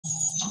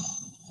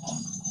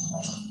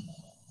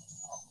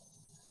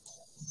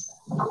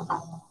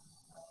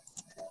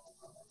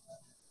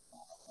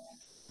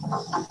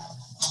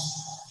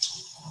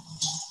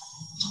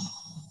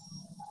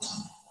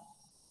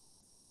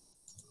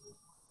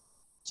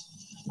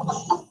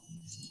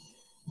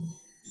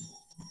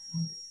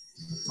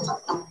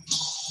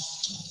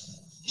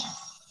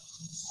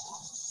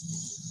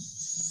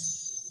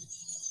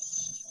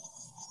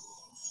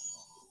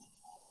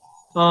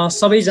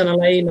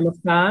सबैजनालाई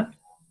नमस्कार।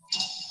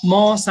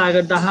 म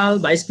सागर Dahal,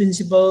 vice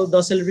principal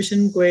the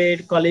celebration coed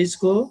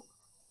कलेजको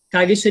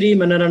कागेश्वरी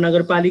मनरा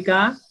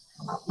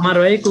नगरपालिकामा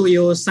रहेको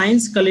यो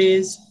साइन्स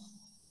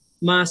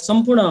कलेजमा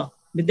सम्पूर्ण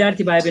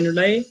विद्यार्थी भाइ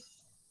बहिनीहरूलाई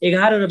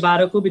 11 र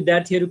 12 को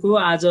विद्यार्थीहरूको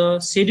आज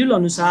सेड्युल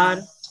अनुसार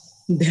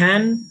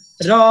ध्यान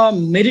र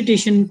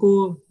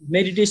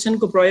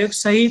मेडिटेसनको प्रयोग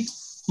सहित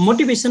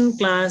मोटिभेसन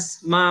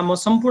क्लासमा म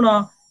सम्पूर्ण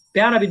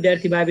प्यारा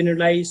विद्यार्थी भाइ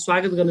बहिनीहरूलाई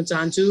स्वागत गर्न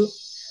चाहन्छु।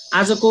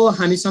 आजको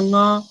हामीसँग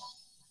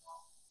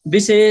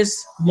विशेष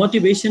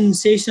मोटिभेसन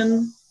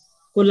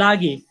सेसनको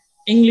लागि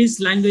इंग्लिश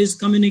ल्याङ्ग्वेज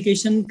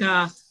कम्युनिकेसनका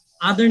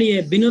आदरणीय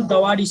विनोद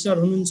दवाडी सर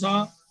हुनुहुन्छ,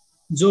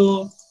 जो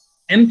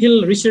एमफिल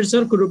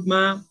रिसर्चरको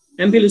रूपमा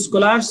एमफिल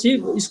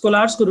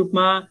स्कॉलर्सको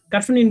रूपमा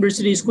काठमाडौँ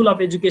युनिभर्सिटी स्कुल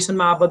अफ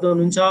एजुकेसनमा आबद्ध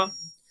हुनुहुन्छ।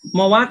 म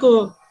उहाँको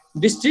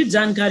विस्तृत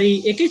जानकारी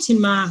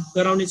एकैछिनमा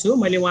गराउने छु।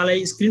 मैले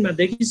उहाँलाई स्क्रिनमा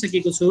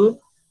देखिसकेको छु।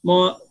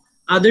 म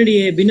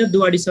आदरणीय विनोद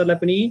दवाडी सरलाई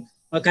पनि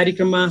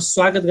कार्यक्रममा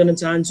स्वागत गर्न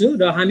चाहन्छु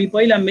र हामी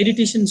पहिला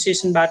मेडिटेसन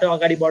सेसनबाट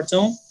अगाडि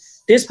बढ्छौं।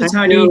 त्यसपछि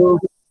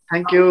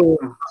थ्यांक यू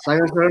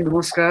सागर सर,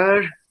 नमस्कार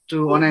to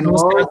one and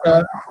all.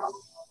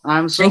 I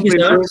am so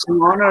privileged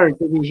and honored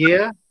to be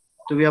here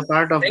to be a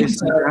part of this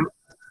program.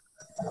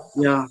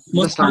 Yeah,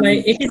 म तपाईलाई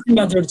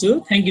एकैछिनमा जोड्छु।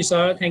 Thank you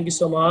sir, thank you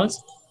so much.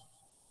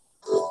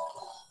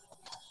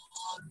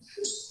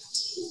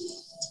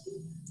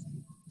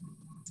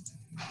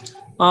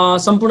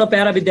 सम्पूर्ण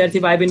प्यारा विद्यार्थी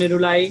भाइ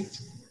बहिनीहरूलाई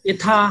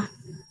यथा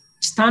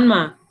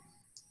स्थानमा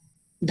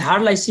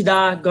ढाडलाई सिधा,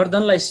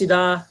 गर्दनलाई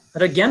सिधा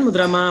र ज्ञान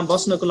मुद्रामा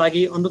बस्नको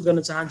लागि अनुरोध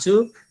गर्न चाहन्छु।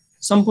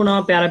 सम्पूर्ण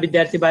प्यारा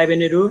विद्यार्थी भाइ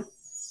बहिनीहरू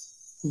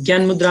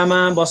ज्ञान मुद्रामा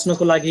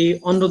बस्नको लागि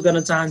अनुरोध गर्न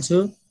चाहन्छु।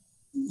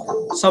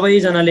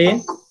 सबैजनाले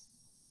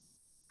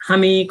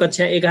हामी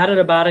कक्षा 11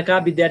 र 12 का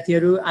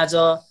विद्यार्थीहरू आज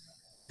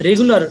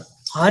रेगुलर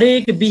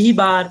हरेक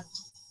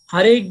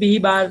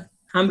बिहीबार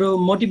हाम्रो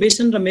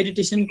मोटिभेसन र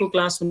मेडिटेसनको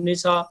क्लास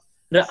हुनेछ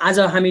र आज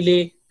हामीले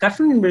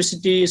काठमाडौँ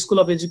युनिभर्सिटी स्कुल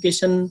अफ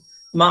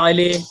एजुकेसनमा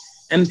अहिले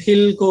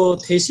एमफिल को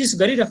थेसिस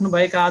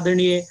गरिराख्नुभएका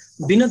आदरणीय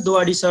विनोद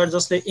दवाडी सर,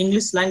 जसले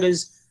इंग्लिश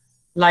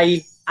ल्याङ्ग्वेजलाई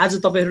आज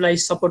तपाईहरुलाई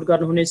सपोर्ट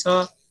गर्नुहुनेछ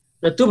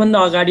र त्योभन्दा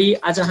अगाडि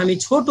आज हामी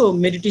छोटो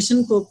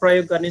मेडिटेसनको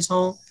प्रयोग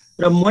गर्नेछौं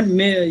र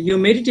यो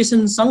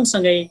मेडिटेसन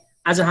सँगसँगै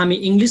आज हामी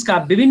इंग्लिशका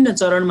विभिन्न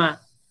चरणमा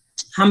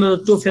हाम्रो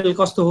टोफेल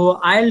कस्तो हो,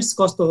 आइएल्ट्स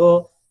कस्तो हो,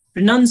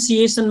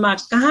 प्रोनाउन्सिएसनमा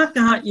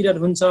कहाँ इरर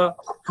हुन्छ,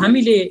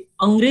 हामीले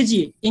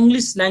अंग्रेजी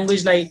इंग्लिश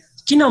ल्याङ्ग्वेजलाई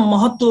किन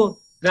महत्व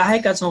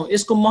राखेका छौं,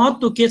 यसको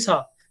महत्व के छ,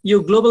 यो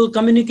ग्लोबल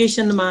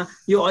कम्युनिकेसनमा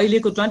यो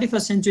अहिलेको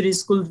 21st सेन्चुरी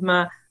स्कुलमा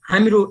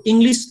हाम्रो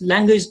इंग्लिश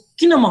ल्याङ्ग्वेज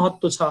किन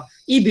महत्व छ,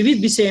 यी विविध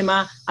विषयमा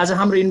आज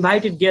हाम्रो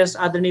इन्भाइटेड गेस्ट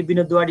आदरणीय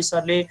विनोद दवाडी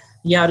सरले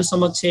यहाँहरु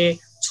समक्ष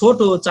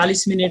छोटो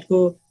 40 मिनेटको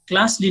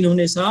क्लास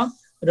लिनुहुनेछ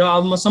र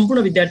अब म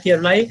सम्पूर्ण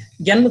विद्यार्थीहरूलाई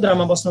ज्ञान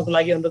मुद्रामा बस्नको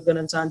लागि अनुरोध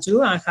गर्न चाहन्छु।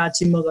 आँखा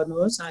चिम्म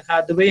गर्नुहोस्,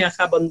 दुवै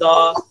आँखा बन्द,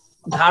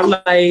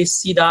 ढाडलाई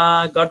सिधा,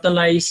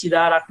 गर्दनलाई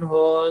सिधा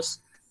राख्नुहोस्।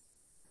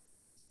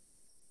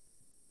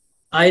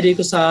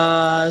 आइरहेको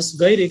सास,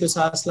 गइरहेको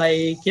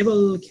सासलाई केवल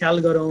ख्याल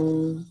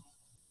गरौं।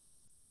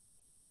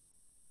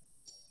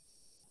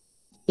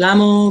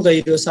 लामो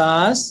गहिरो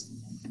सास,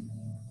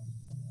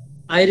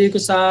 आइरहेको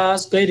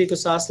सास, गइरहेको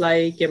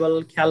सासलाई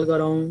केवल ख्याल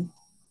गरौं।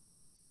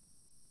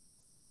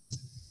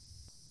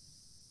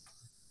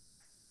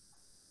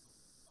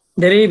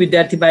 धेरै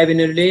विद्यार्थी भाइ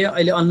बहिनीहरूले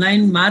अहिले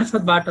अनलाइन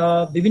मार्फतबाट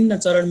विभिन्न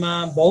चरणमा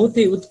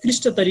बहुतै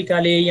उत्कृष्ट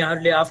तरिकाले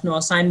यहाँहरूले आफ्नो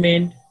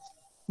असाइनमेन्ट,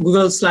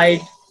 गुगल स्लाइड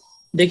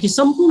देखि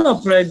सम्पूर्ण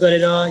प्रयोग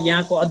गरेर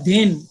यहाँको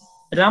अध्ययन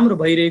राम्रो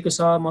भइरहेको छ।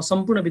 म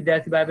सम्पूर्ण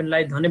विद्यार्थी भाइ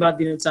बहिनीलाई धन्यवाद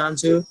दिन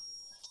चाहन्छु।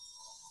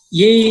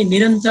 यही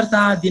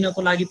निरन्तरता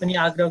दिनको लागि पनि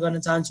आग्रह गर्न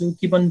चाहन्छु।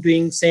 किप अन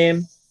डुइङ सेम।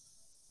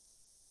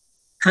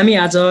 हामी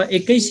आज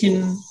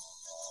एकैछिन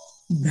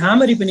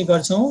भ्रामरी पनि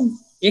गर्छौं,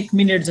 1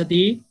 मिनेट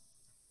जति।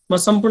 म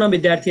सम्पूर्ण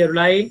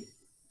विद्यार्थीहरूलाई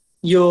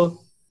यो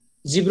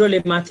जिब्रोले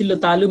माथिल्लो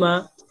तालुमा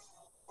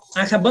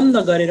आँखा बन्द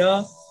गरेर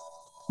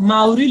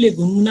माउरीले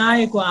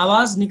गुनगुनाएको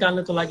आवाज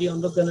निकाल्नको लागि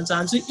अनुरोध गर्न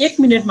चाहन्छु। 1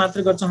 मिनेट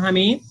मात्र गर्छौं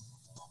हामी।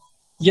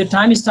 यो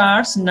टाइम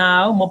स्टार्ट्स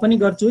नाउ। म पनि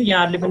गर्छु,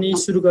 यहाँहरुले पनि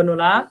सुरु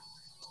गर्नुहोला।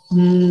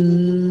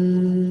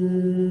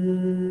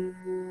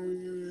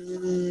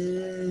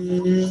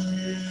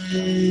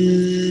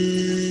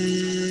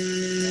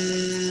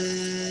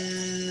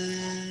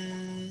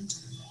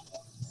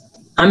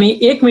 हामी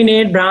 1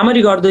 मिनेट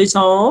भ्रामरी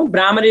गर्दैछौं।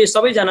 भ्रामरी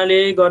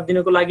सबैजनाले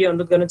गरिदिनको लागि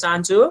अनुरोध गर्न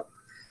चाहन्छु।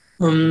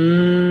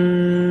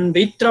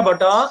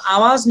 भित्रबाट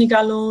आवाज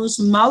निकाल्नुहोस्,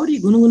 माउरी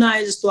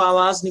गुनगुनाए जस्तो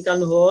आवाज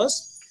निकाल्नुहोस्।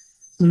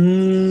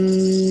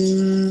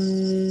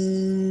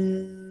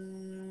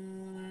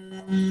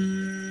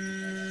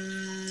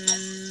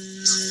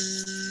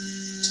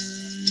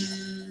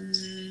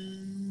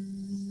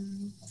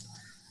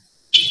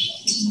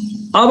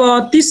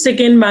 अब 30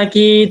 सेकेन्ड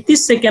बाँकी।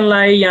 30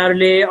 सेकेन्डलाई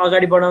यहाँहरूले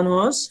अगाडि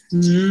बढाउनुहोस्।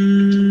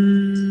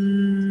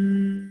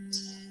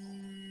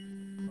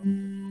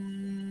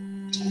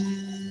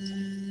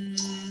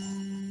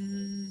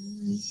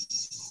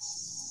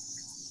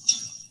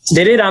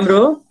 धेरै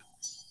राम्रो।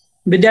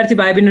 विद्यार्थी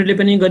भाइ बहिनीहरूले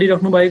पनि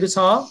गरिराख्नु भएको छ।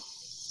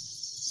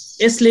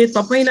 यसले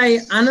तपाईलाई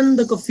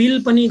आनन्दको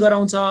फिल पनि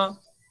गराउँछ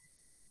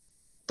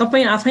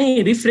तपाई आफै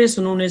रिफ्रेश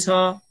हुनुहुनेछ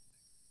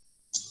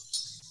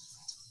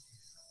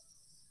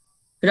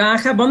र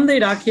आँखा बन्दै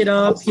राखेर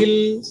फिल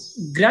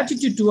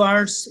ग्र्याटिट्युड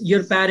टुवर्ड्स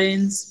योर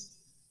प्यारेन्ट्स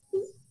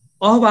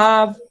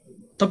अभाव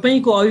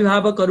तपाईको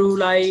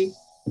अभिभावकहरूलाई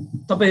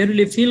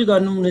तपाईहरुले फिल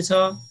गर्नुहुनेछ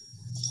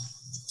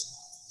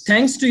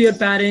थ्यांक्स टु योर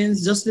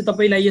प्यारेन्ट्स जसले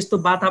तपाईलाई यस्तो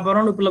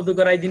वातावरण उपलब्ध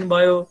गराइदिनु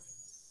भयो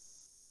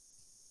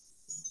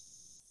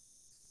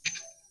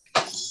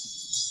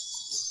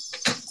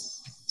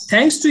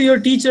थ्यांक्स टु योर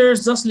टिचर्स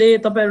जसले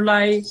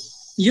तपाईहरुलाई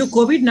यो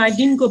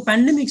कोभिड-19 को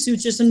पेन्डेमिक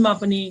सिचुएसनमा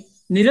पनि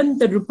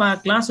निरन्तर रूपमा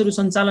क्लासहरु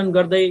सञ्चालन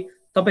गर्दै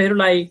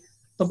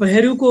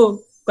तपाईहरुको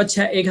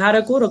कक्षा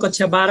 11 को र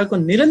कक्षा 12 को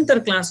निरन्तर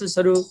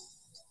क्लासेसहरु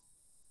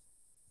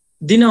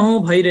दिनहुँ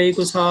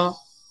भइरहेको छ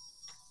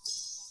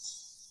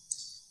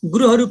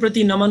गुरुहरु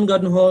प्रति नमन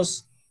गर्नुहोस्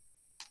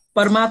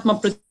परमात्मा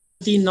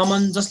प्रति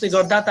नमन जसले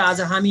गर्दा त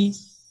आज हामी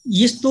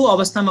यस्तो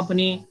अवस्थामा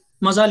पनि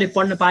मजाले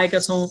पढ्न पाएका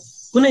छौं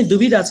कुनै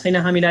दुविधा छैन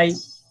हामीलाई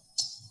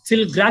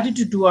feel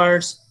gratitude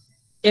towards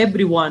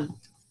everyone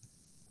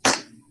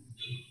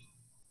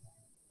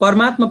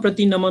परमात्मा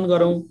प्रति नमन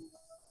गरौं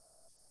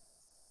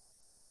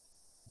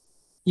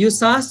यो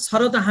सास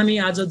छ र त हामी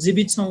आज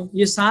जीवित छौं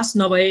यो सास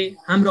नभए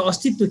हाम्रो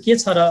अस्तित्व के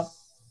छ र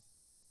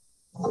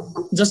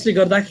जसले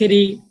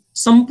गर्दाखेरि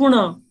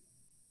सम्पूर्ण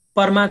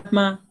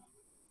परमात्मा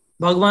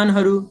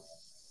भगवानहरु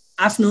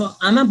आफ्नो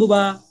आमा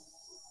बुबा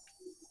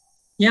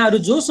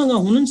यहाँहरु जोसँग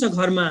हुनुहुन्छ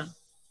घरमा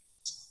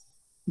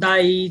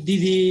दाइ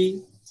दिदी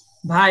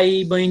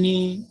भाइ बहिनी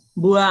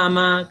बुवा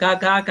आमा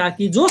काका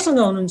काकी जोसँग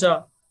हुनुहुन्छ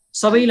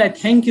सबैलाई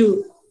थ्यांक यू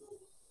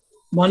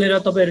भनेर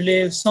तपाईहरुले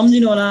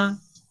सम्झिनु होला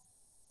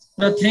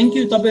र थ्यांक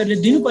यू तपाईहरुले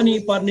दिनु पनि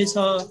पर्ने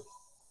छ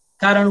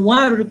कारण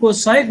उहाँहरुको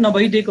सहयोग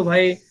नभइदिएको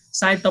भए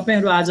सायद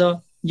तपाईहरु आज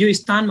यो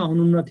स्थानमा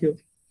हुनुहुन्न थियो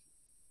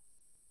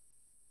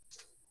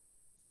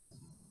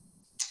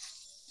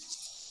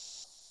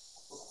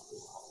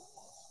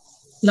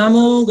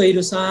लामो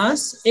गहिरो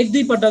सास एक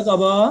दुई पटक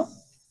अब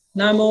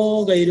लामो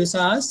गहिरो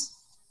सास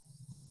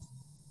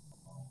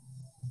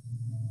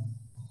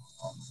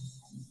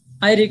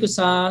आइरहेको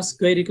सास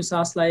गइरहेको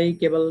सासलाई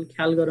केवल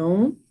ख्याल गरौं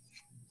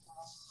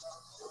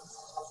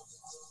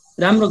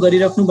राम्रो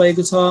गरिराख्नु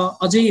भएको छ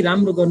अझै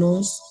राम्रो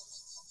गर्नुहोस्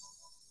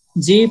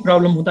जे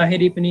प्रब्लम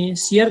हुँदाखेरि पनि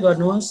शेयर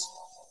गर्नुहोस्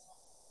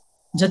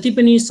जति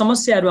पनि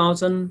समस्याहरू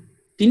आउँछन्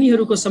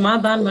तिनीहरूको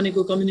समाधान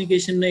भनेको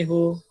कम्युनिकेसन नै हो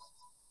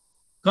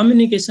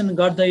कम्युनिकेसन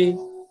गर्दै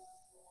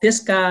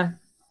त्यसका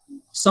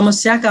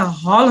समस्याका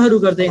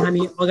हलहरू गर्दै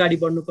हामी अगाडि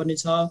बढ्नु पर्ने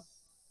छ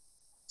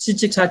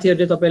शिक्षक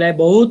साथीहरुले तपाईलाई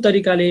बहुत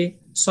तरिकाले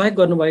सहयोग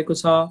गर्नु भएको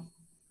छ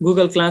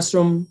Google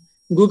classroom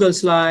Google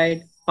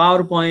slide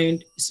power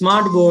point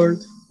smart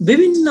board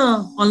विभिन्न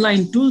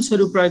अनलाइन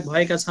टुल्सहरु प्रयोग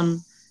भएका छन्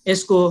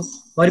यसको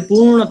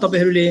भरिपूर्ण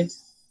तपाईहरुले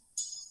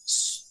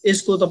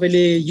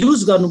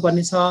युज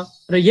गर्नुपर्ने छ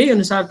र यही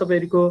अनुसार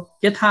तपाईहरुको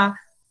यथा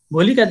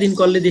भोलिका दिन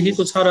कसले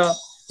देखेको छ र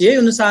यही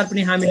अनुसार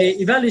पनि हामीले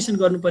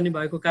इभ्यालुएसन गर्नुपर्ने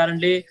भएको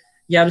कारणले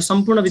यहाँहरु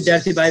सम्पूर्ण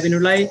विद्यार्थी भाइ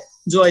बहिनीहरुलाई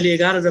जो अहिले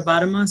 11 र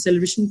 12 मा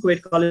सेलिब्रेसन कुवेट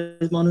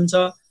कलेजमा हुनुहुन्छ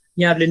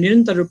यहाँहरुले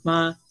निरन्तर रूपमा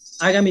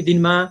आगामी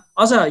दिनमा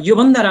अझ यो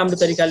भन्दा राम्रो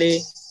तरिकाले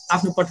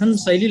आफ्नो पठन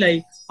शैलीलाई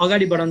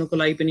अगाडि बढाउनको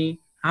लागि पनि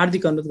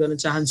हार्दिक अनुरोध गर्न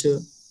चाहन्छु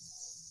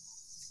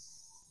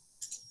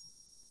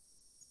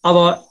अब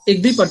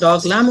एक दुई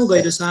पटक लामो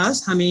गहिरो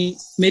सास हामी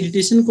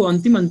मेडिटेसनको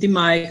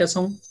अन्तिममा आएका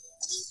छौं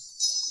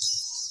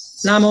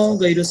लामो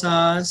गहिरो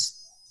सास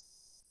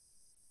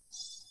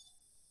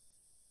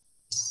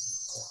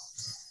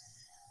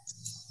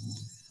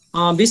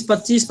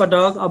 20-25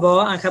 पटक अब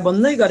आँखा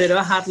बन्दै गरेर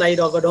हातलाई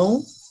रगडौं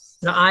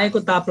र आएको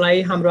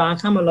तापलाई हाम्रो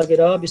आँखामा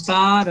लगेर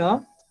बिस्तारै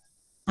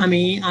हामी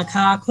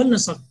आँखा खोल्न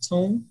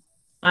सक्छौं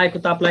आएको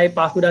तापलाई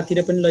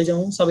पाखुरातिर पनि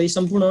लैजाउँ सबै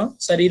सम्पूर्ण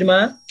शरीरमा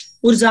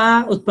ऊर्जा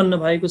उत्पन्न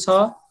भएको छ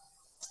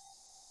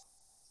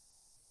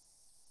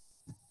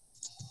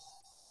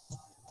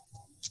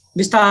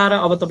बिस्तारै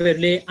अब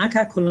तपाईहरुले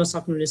आँखा खोल्न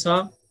सक्नुहुनेछ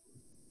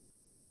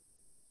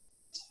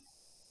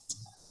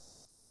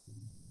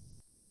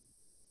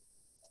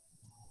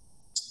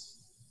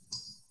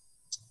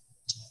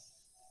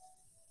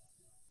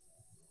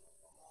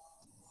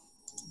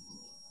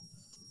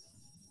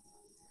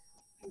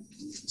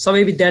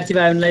सबै विद्यार्थी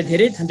भाइहरुलाई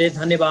धेरै धेरै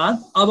धन्यवाद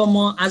अब म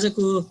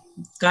आजको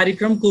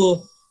कार्यक्रमको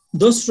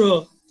दोस्रो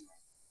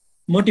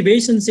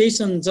मोटिभेसन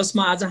सेसन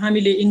जसमा आज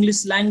हामीले इंग्लिश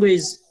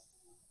ल्याङ्ग्वेज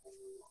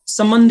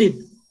सम्बन्धित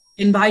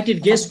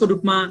इन्भाइटेड गेस्टको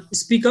रूपमा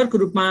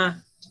स्पिकरको रूपमा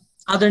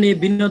आदरणीय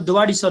विनोद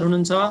दुवाडी सर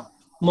हुनुहुन्छ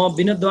म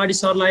विनोद दुवाडी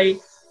सरलाई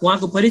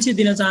उहाँको परिचय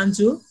दिन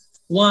चाहन्छु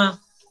उहाँ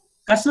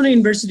काठमाडौँ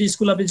युनिभर्सिटी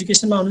स्कुल अफ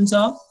एजुकेसनमा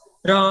हुनुहुन्छ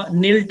र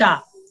नेल्टा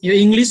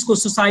यो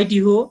इंग्लिशको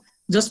सोसाइटी हो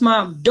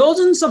जसमा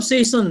डजन्स अफ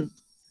सेसन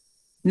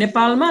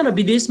नेपालमा र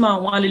विदेशमा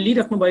उहाँले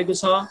लिइराख्नु भएको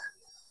छ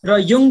र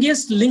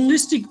यंगेस्ट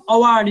लिंग्विस्टिक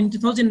अवार्ड इन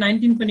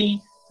 2019 पनि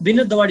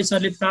विनोद दुवाडी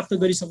सरले प्राप्त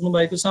गरिसक्नु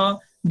भएको छ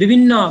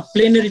विभिन्न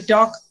प्लेनरी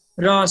टक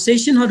र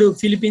सेसनहरु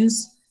फिलिपिन्स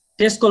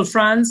टेस्कोल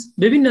फ्रान्स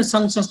विभिन्न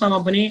संघ संस्थामा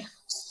पनि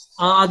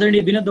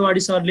आदरणीय विनोद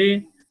दुवाडी सरले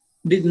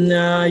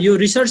यो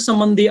रिसर्च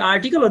सम्बन्धी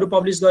आर्टिकलहरू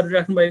पब्लिस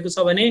गरिराख्नु भएको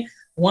छ भने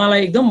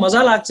उहाँलाई एकदम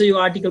मजा लाग्छ यो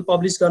आर्टिकल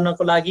पब्लिस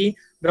गर्नको लागि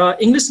र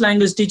इङ्ग्लिस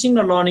ल्याङ्ग्वेज टिचिङ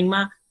र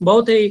लर्निङमा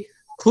बहुतै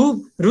खुब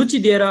रुचि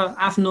दिएर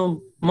आफ्नो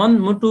मन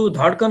मुटु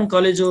धड्कन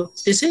कलेजो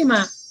त्यसैमा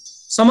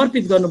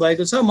समर्पित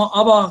गर्नुभएको छ। म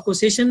अबको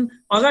सेसन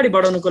अगाडि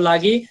बढाउनको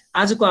लागि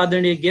आजको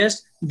आदरणीय गेस्ट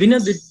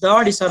विनोद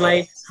दवाडी सरलाई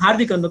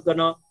हार्दिक अनुरोध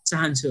गर्न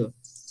चाहन्छु।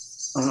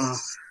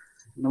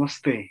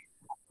 Namaste.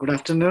 Good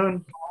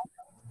afternoon.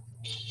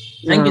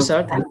 Thank you,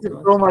 sir. Thank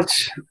you so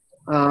much.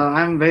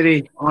 I'm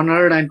very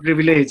honored and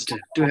privileged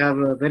to have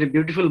a very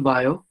beautiful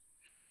bio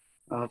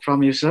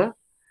from you, sir.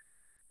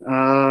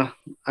 I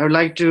would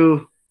like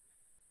to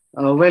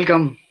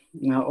welcome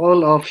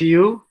all of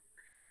you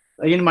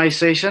in my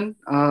session.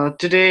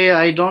 Today,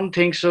 I don't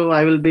think so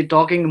I will be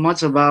talking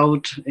much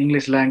about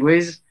English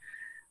language.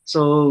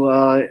 So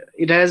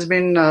it has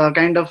been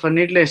kind of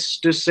needless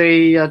to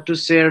say, to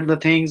share the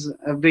things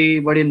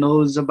everybody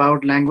knows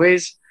about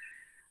language.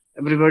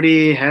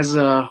 Everybody has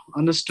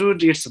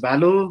understood its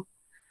value.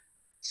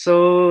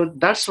 So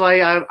that's why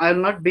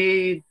I'll not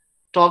be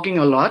talking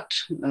a lot.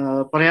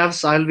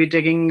 Perhaps I'll be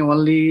taking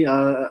only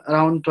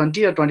around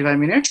 20 or 25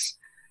 minutes.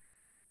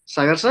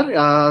 Sagar sir,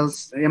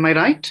 am I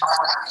right?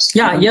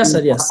 Yeah, yes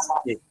sir, yes.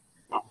 Okay.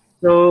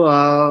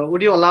 So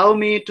would you allow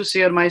me to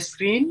share my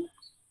screen?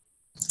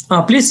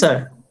 Please,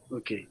 sir.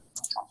 Okay.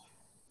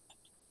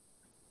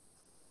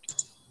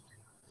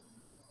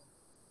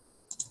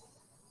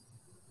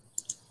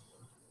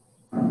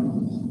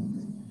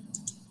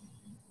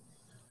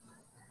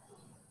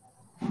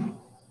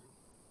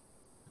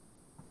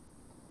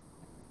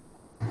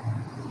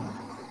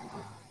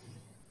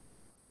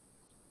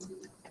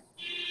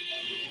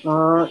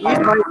 Is my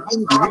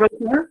screen visible,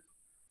 sir?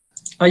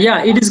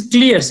 Yeah, it is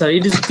clear, sir.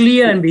 It is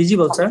clear and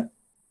visible, sir.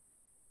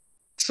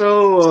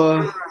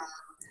 So,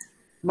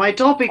 my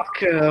topic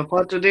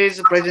for today's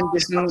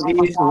presentation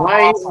is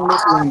why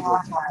English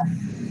language.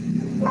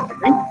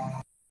 Okay?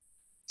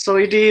 So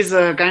it is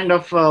a kind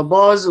of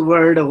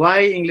buzzword,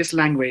 why English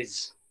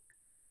language.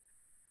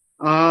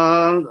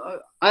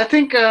 I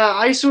think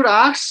I should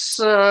ask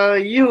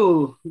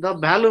you the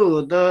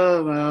value,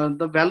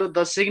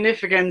 the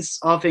significance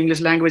of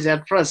English language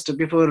at first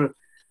before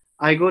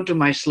I go to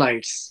my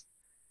slides.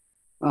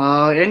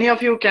 Any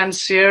of you can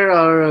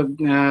share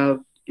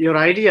your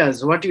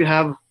ideas, what you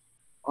have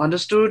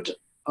understood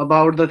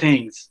about the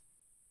things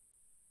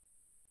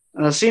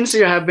since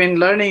you have been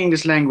learning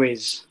English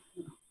language.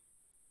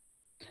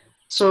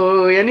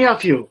 So any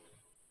of you,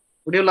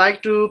 would you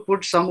like to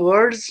put some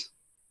words,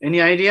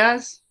 any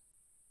ideas?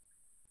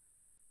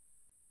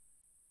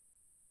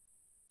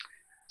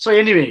 So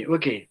anyway,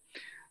 okay.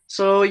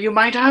 So you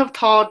might have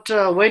thought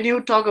when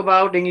you talk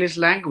about English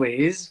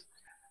language,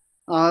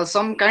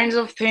 some kinds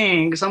of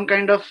things, some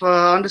kind of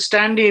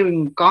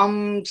understanding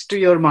comes to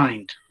your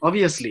mind,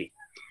 obviously.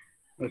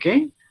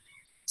 Okay,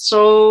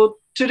 so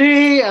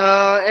today,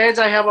 as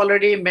I have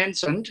already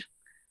mentioned,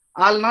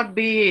 I'll not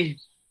be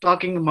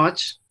talking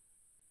much.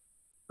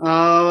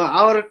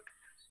 Our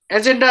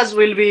agendas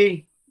will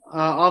be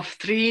of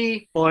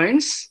 3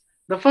 points.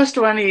 The first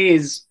one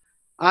is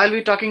I'll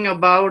be talking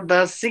about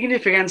the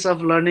significance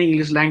of learning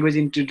English language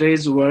in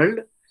today's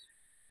world.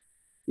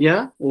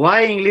 Yeah,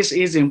 why English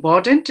is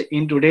important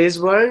in today's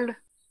world.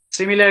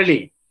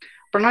 Similarly,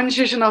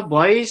 pronunciation of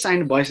voice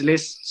and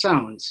voiceless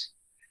sounds.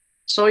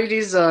 So it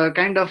is a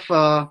kind of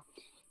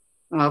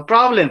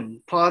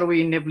problem for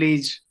we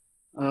Nepalese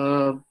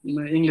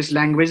English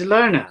language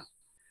learner.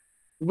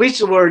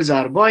 Which words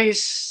are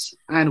voice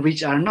and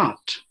which are not?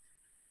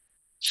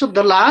 So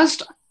the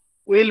last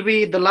will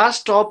be the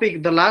last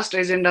topic, the last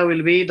agenda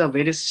will be the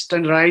very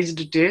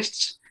standardized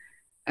tests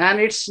and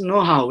its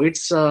know-how,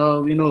 its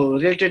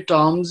related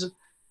terms,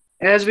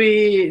 as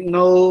we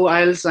know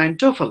IELTS and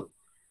TOEFL.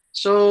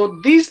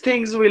 So these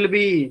things will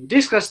be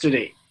discussed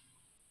today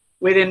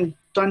within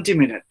 20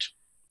 minutes,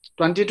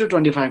 20 to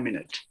 25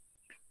 minutes.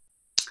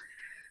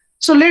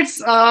 So let's,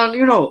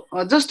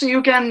 just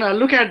you can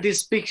look at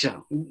this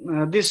picture,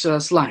 this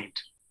slide.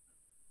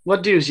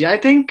 What do you see? I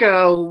think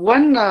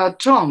one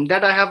term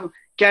that I have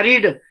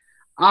carried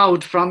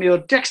out from your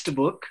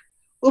textbook,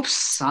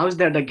 oops, how's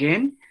that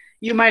again?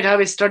 You might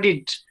have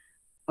studied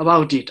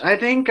about it. I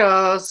think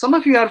some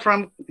of you are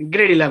from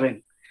grade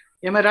 11.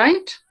 Am I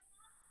right?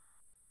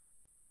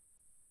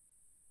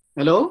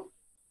 Hello?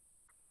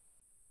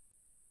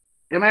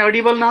 Am I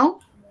audible now?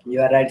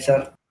 You are right,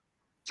 sir.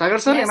 Sagar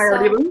sir, Yes, am I sir.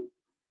 audible?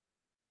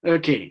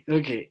 Okay,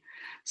 okay.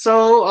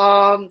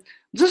 So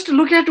just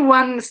look at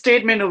one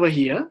statement over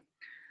here.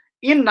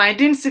 In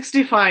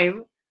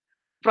 1965,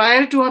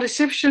 prior to a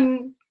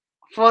reception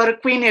for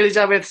Queen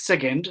Elizabeth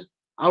II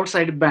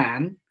outside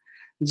Bern,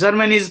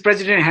 Germany's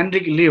President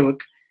Heinrich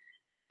Leuck,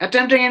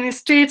 attempting any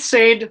state,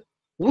 said,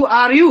 "Who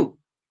are you?"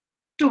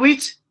 To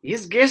which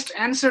his guest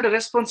answered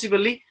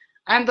responsibly,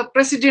 "I am the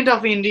President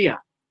of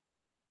India."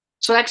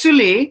 So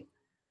actually,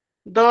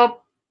 the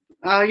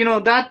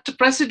that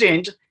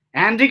president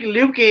Heinrich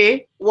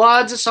Leuck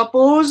was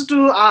supposed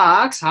to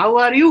ask, "How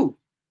are you?"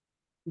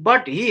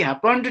 But he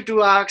happened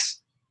to ask,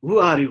 "Who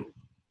are you?"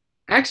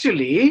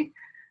 Actually,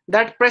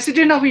 that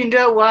President of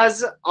India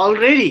was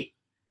already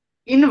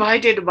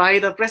invited by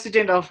the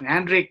President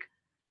Hendrik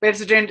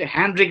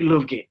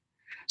Lubke.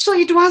 So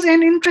it was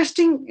an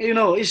interesting,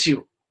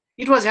 issue.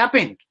 It was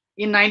happened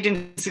in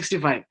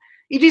 1965.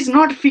 It is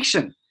not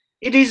fiction.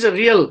 It is a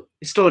real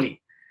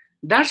story.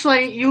 That's why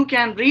you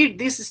can read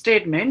this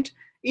statement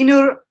in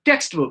your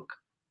textbook,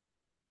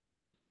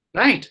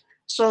 right?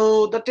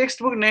 So the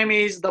textbook name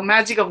is The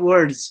Magic of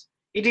Words.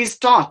 It is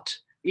taught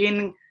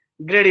in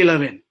grade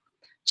 11.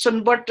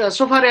 So, but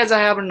so far as I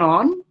have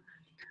known,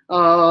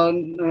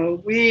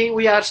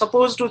 we are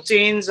supposed to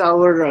change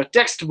our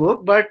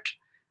textbook, but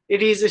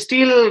it is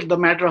still the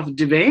matter of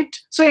debate.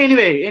 So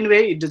anyway,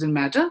 it doesn't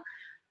matter.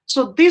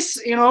 So this,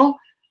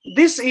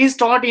 this is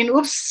taught in,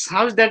 oops,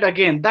 how's that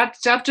again? That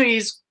chapter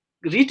is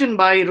written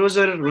by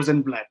Roger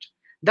Rosenblatt.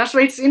 That's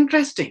why it's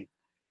interesting.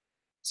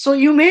 So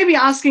you may be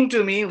asking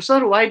to me,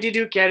 sir, why did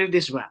you carry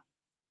this one?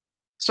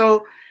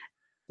 So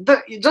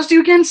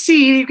you can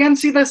see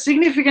the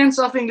significance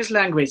of English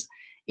language.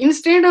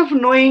 Instead of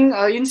knowing,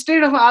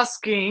 instead of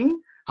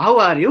asking, how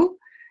are you?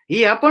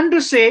 He happened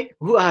to say,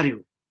 who are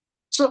you?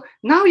 So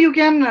now you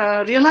can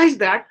realize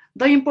that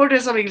the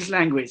importance of English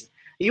language.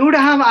 You would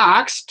have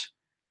asked,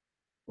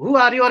 who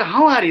are you or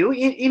how are you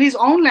in his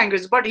own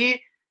language, but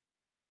he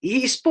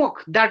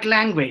spoke that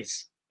language,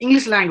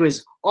 English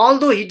language,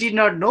 although he did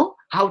not know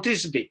how to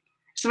speak.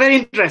 It's very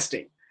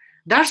interesting.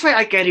 That's why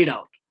I carried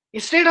out.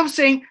 Instead of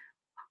saying,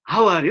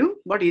 how are you?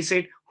 But he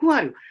said, who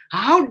are you?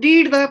 How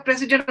did the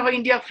President of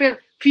India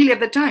feel at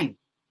the time?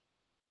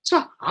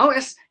 So how,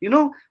 as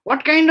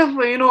what kind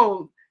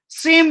of,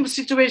 same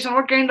situation,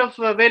 what kind of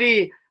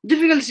very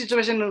difficult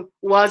situation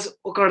was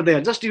occurred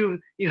there? Just you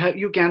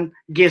can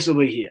guess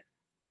over here.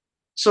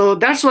 So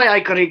that's why I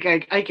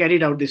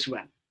carried out this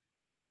one.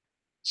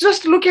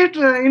 Just look at,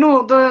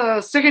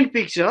 the second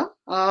picture.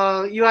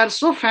 You are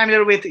so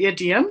familiar with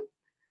ATM,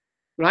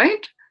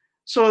 right?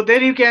 So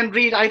there you can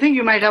read, I think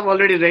you might have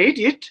already read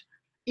it,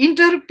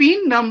 enter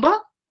PIN number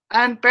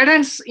and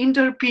parents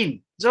enter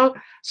PIN. So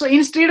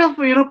instead of,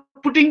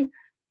 putting,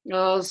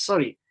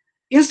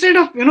 instead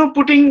of,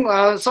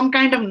 putting some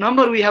kind of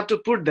number we have to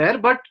put there,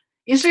 but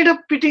instead of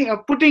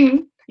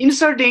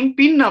inserting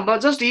PIN number,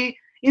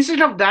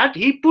 instead of that,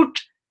 he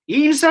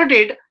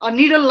inserted a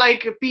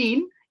needle-like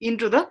pin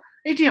into the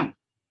ATM.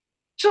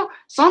 So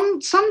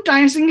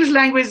sometimes English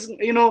language,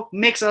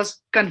 makes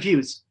us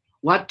confused.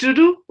 What to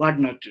do, what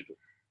not to do.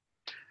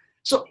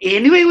 So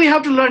anyway, we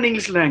have to learn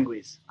English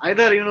language,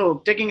 either,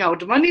 taking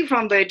out money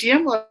from the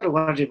ATM or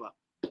whatever.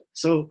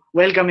 So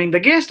welcoming the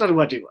guest or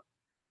whatever.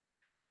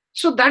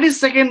 So that is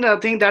second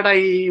thing that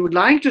I would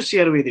like to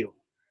share with you.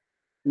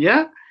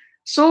 Yeah.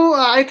 So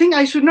I think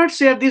I should not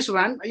share this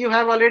one. You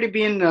have already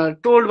been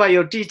told by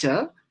your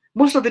teacher.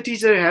 Most of the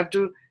teachers have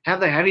to have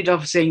the habit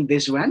of saying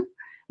this one,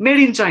 made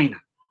in China.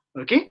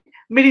 Okay,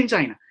 made in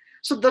China.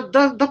 So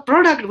the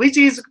product which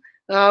is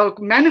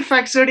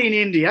manufactured in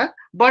India,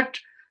 but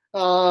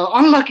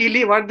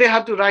unluckily what they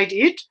have to write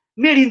it,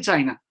 made in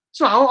China.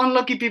 So how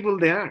unlucky people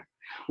they are.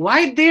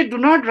 Why they do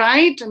not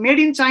write made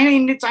in China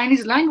in the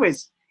Chinese language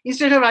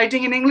instead of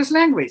writing in English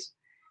language?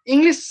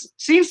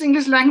 Since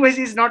English language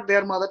is not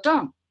their mother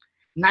tongue.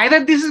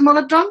 Neither this is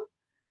mother tongue,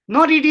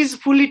 nor it is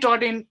fully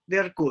taught in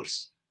their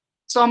course.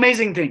 So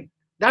amazing thing.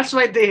 That's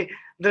why they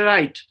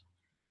write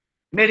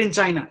made in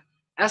China.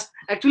 As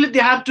actually they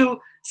have to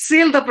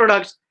sell the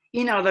products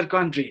in other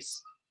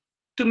countries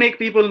to make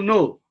people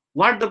know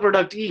what the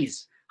product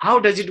is, how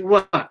does it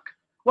work,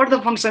 what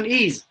the function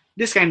is,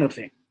 this kind of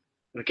thing.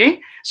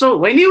 Okay. So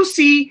when you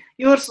see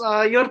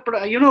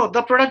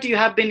the product you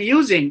have been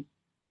using,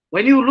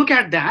 when you look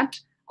at that,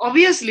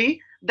 obviously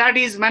that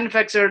is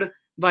manufactured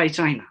by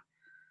China,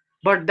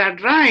 but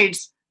that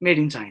writes made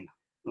in China.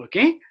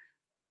 Okay.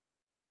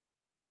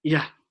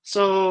 Yeah.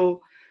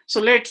 So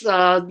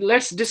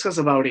let's discuss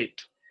about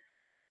it.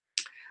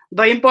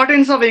 The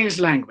importance of English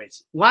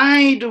language.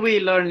 Why do we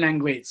learn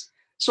language?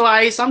 So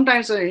I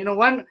sometimes,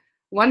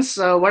 once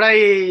what I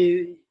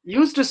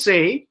used to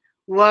say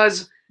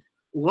was,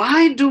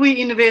 why do we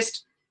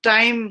invest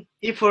time,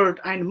 effort,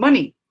 and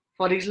money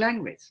for English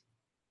language?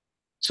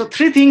 So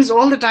three things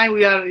all the time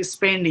we are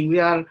spending, we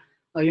are,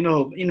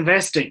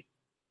 investing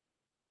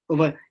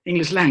over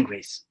English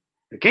language.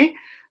 Okay.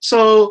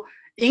 So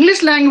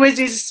English language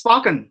is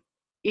spoken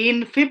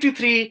in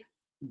 53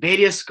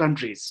 various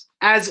countries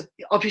as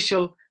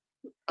official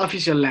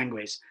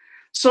language.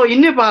 So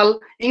in Nepal,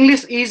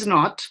 English is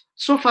not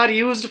so far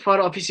used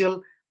for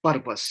official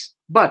purpose,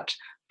 but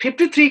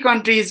 53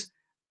 countries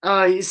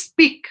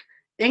speak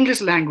English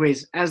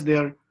language as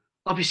their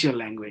official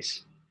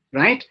language,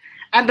 right?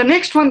 And the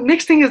next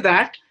thing is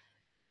that,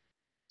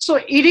 so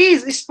it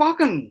is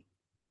spoken,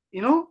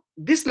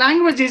 this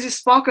language is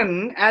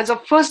spoken as a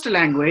first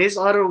language,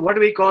 or what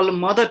we call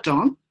mother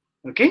tongue.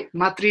 Okay,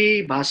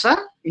 Matri Bhasha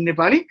in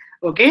Nepali.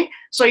 Okay,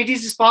 so it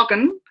is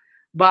spoken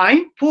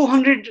by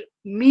 400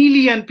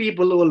 million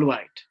people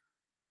worldwide.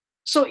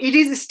 So it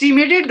is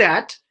estimated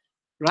that,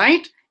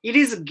 right, it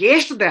is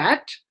guessed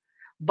that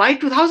by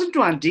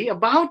 2020,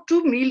 about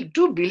 2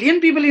 billion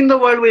people in the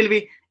world will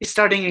be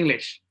studying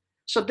English.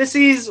 So this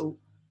is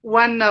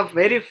one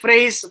very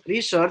fresh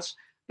research,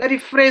 very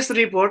fresh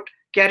report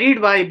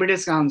carried by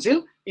British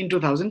Council in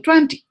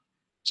 2020.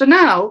 So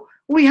now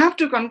we have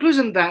to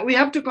conclusion that we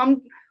have to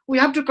come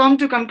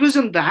to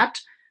conclusion that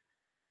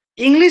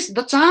English,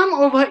 the charm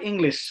over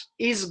English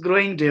is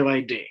growing day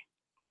by day.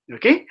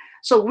 Okay,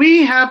 so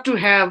we have to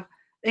have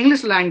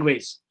English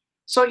language.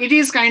 So it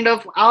is kind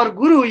of, our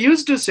guru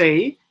used to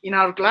say in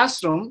our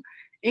classroom,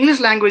 English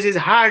language is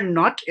hard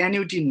nut,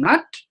 NUT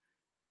nut,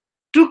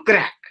 to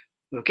crack.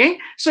 Okay,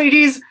 so it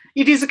is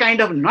a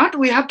kind of nut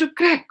we have to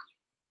crack.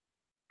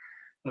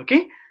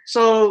 Okay,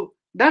 so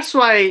that's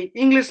why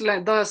English,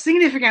 the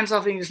significance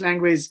of English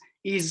language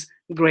is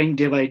growing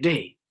day by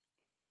day.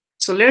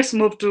 So let's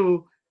move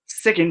to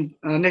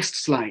next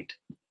slide.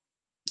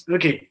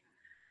 Okay,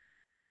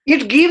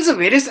 it gives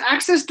various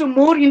access to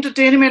more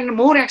entertainment,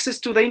 more access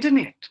to the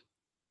internet.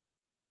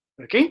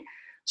 Okay,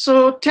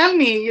 so tell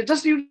me,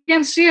 you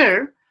can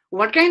share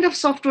what kind of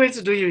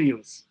softwares do you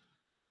use.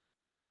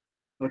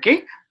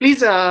 Okay,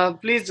 please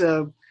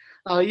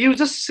you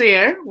just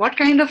share what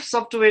kind of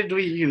software do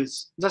you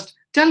use. Just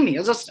tell me.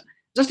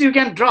 Just you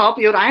can drop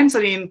your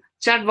answer in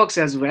chat box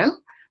as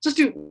well. Just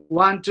you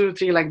 1 2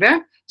 3 like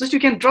that. Just you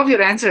can drop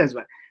your answer as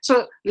well.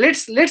 So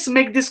let's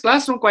make this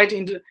classroom quite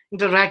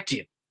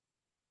interactive.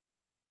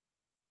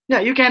 Yeah,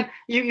 you can,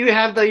 you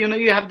have the,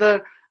 you have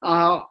the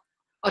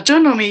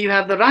autonomy, you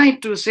have the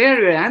right to share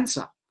your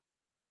answer.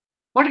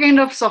 What kind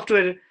of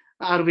software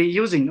are we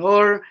using?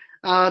 Or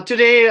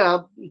today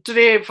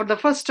for the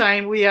first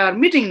time we are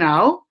meeting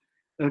now,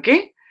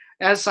 okay,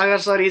 as Sagar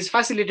sir is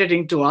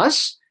facilitating to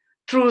us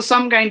through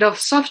some kind of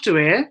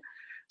software.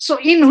 So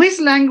in which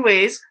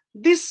language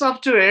this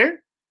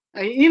software,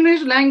 in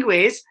which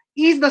language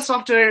is the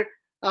software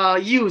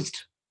used?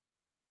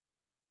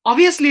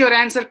 Obviously your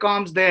answer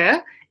comes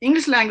there,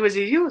 English language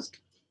is used.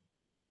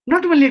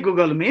 Not only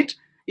Google Meet,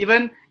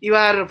 even you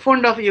are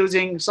fond of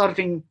using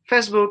surfing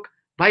Facebook,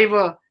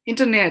 Viber,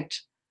 internet,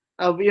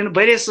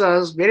 various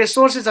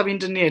sources of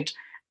internet,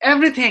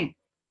 everything.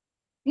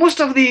 Most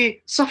of the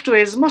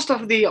softwares, most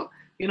of the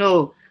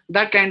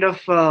that kind of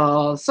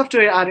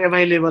software are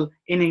available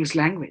in English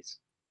language.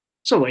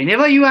 So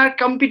whenever you are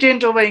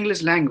competent over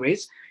English language,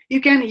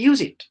 you can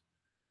use it.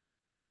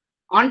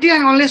 Until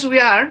and unless we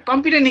are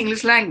competent in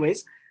English language,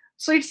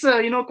 so it's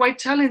quite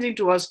challenging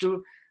to us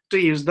to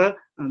use the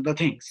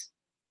things.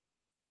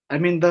 I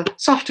mean the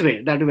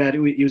software that we are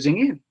using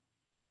in.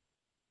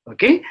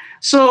 Okay,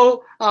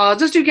 so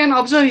just you can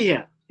observe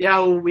here,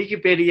 Yahoo,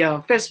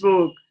 Wikipedia,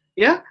 Facebook.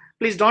 Yeah,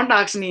 please don't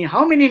ask me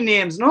how many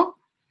names. No,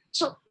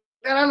 so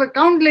there are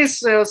countless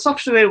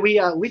software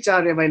which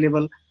are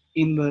available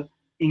in the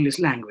English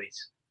language.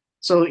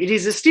 So it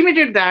is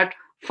estimated that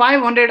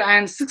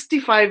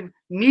 565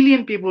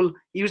 million people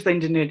use the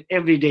internet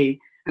every day,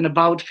 and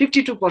about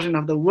 52%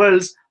 of the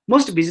world's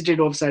most visited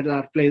websites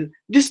are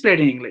displayed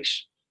in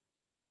English.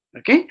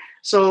 Okay,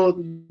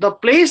 so the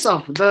place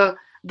of the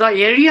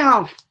area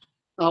of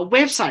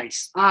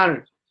websites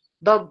are,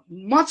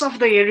 much of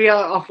the area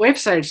of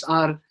websites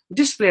are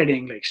displayed in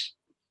English.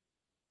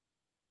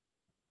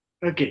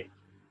 Okay,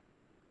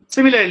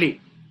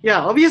 similarly, yeah,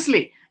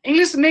 obviously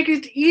English makes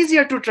it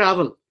easier to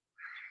travel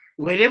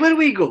wherever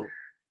we go,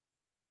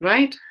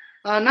 right?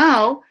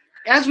 Now,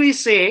 as we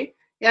say,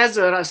 as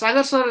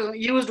Sagar sir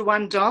used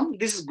one term,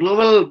 this is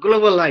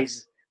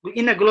globalized,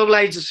 in a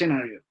globalized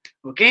scenario.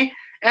 Okay,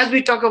 as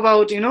we talk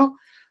about,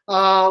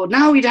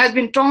 now it has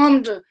been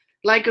termed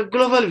like a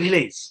global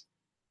village.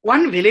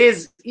 One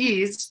village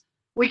is,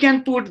 we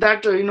can put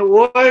that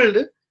world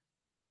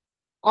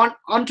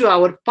onto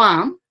our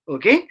palm.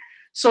 Okay,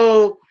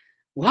 so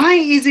why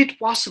is it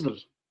possible?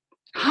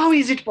 How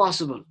is it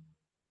possible?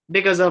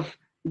 Because of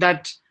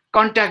that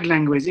contact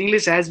language.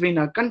 English has been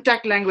a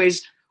contact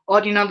language,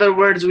 or in other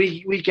words,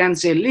 we can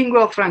say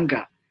lingua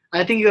franca.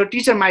 I think your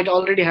teacher might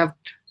already have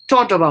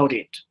taught about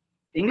it.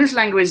 English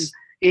language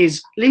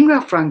is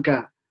lingua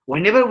franca.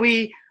 Wherever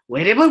we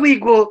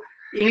go,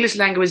 English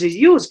language is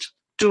used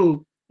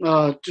to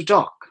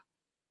talk,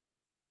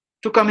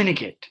 to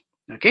communicate.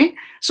 Okay,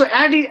 so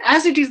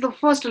as it is the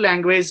first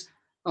language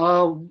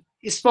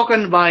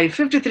spoken by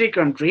 53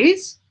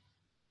 countries.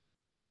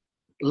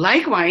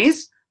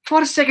 Likewise,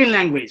 for second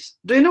language,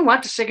 do you know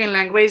what second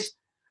language?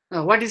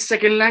 What is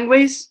second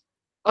language?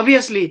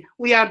 Obviously,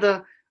 we are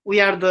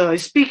the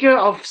speaker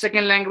of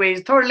second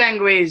language, third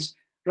language,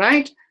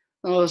 right?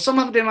 Some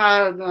of them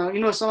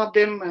are, some of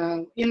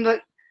them in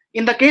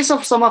the case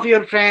of some of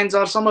your friends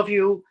or some of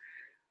you,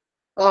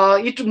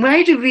 it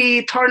might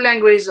be third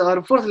language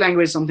or fourth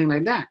language, something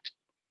like that.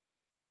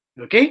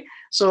 Okay,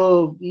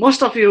 so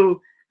most of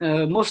you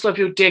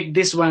take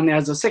this one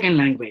as a second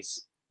language,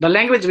 the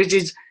language which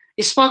is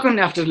spoken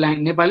after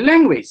Nepali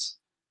language.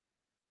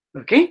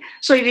 Okay,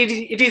 so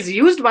it is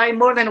used by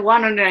more than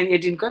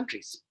 118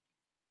 countries.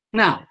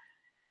 Now,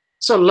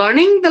 so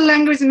learning the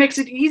language makes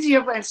it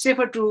easier and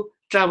safer to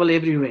travel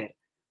everywhere.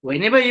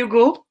 Whenever you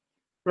go,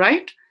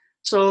 right?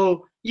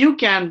 So you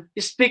can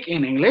speak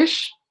in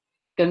English,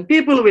 then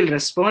people will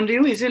respond to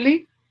you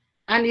easily,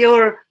 and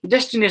your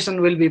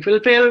destination will be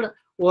fulfilled,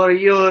 or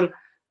your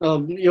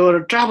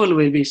your travel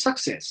will be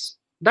success.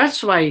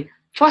 That's why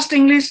first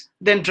English,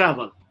 then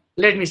travel.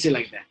 Let me say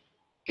like that.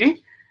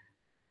 Okay.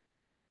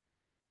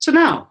 So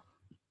now,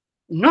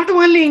 not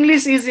only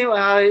English is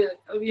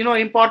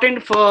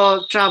important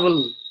for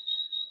travel,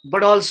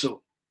 but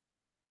also,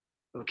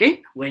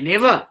 okay,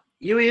 whenever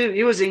you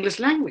use English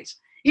language,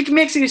 it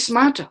makes you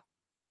smarter.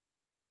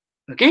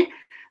 Okay,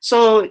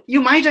 so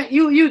you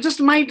just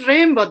might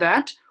remember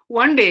that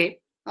one day,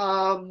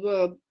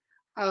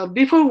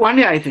 before one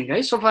year, I think,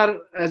 right? So far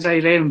as I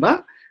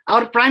remember,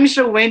 our Prime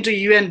Minister went to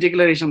UN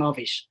Declaration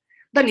Office.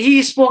 Then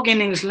he spoke in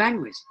English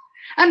language,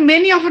 and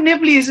many of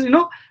Nepalese,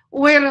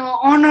 were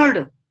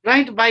honored,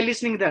 right, by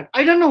listening that.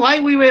 I don't know why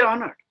we were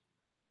honored.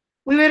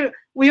 We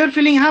were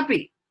feeling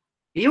happy.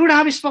 He would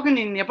have spoken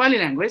in Nepali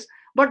language,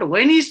 but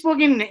when he spoke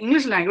in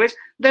English language,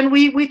 then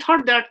we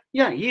thought that,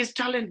 yeah, he is a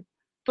talented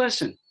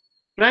person,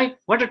 right?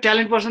 What a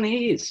talent person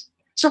he is.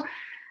 So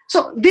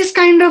this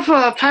kind of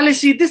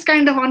fallacy, this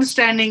kind of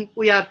understanding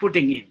we are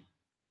putting in.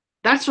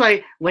 That's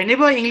why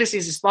whenever English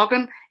is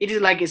spoken, it is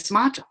like it's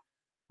smarter.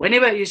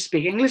 Whenever you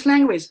speak English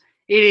language,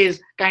 it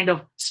is kind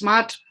of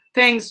smart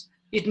things.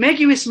 It makes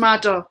you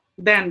smarter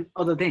than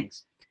other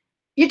things.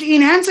 It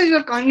enhances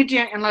your cognitive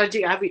and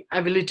analytic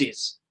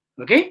abilities.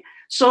 Okay,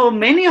 so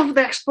many of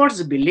the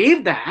experts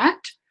believe that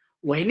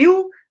when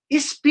you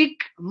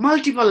speak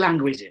multiple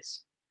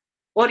languages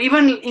or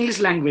even English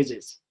language,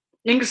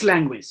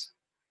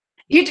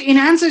 it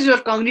enhances your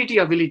cognitive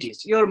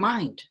abilities, your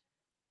mind,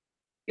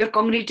 your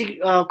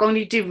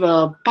cognitive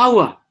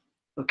power.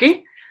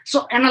 Okay,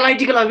 so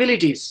analytical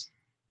abilities.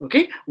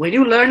 Okay, when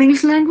you learn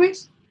English language,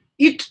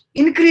 it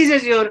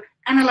increases your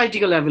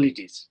analytical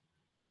abilities.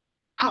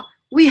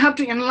 We have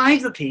to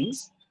analyze the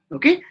things.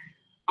 Okay,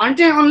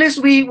 unless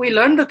we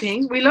learn the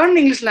things, we learn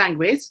English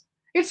language.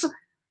 It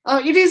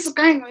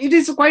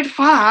is quite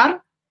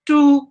far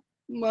to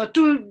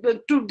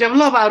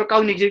develop our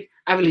cognitive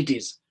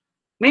abilities.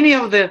 Many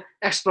of the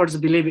experts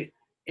believe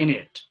in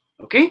it.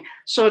 Okay,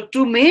 so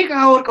to make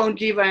our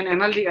cognitive and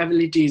analytic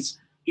abilities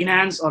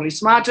enhance or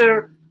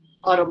smarter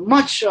or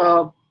much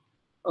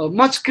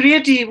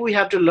creative, we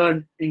have to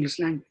learn English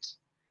language.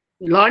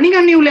 Learning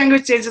a new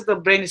language changes the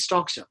brain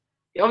structure,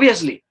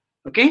 obviously.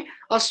 Okay,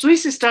 a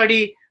Swiss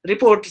study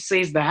report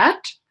says that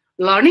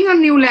learning a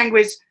new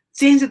language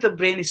changes the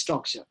brain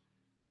structure.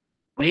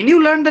 When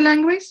you learn the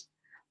language,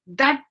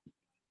 that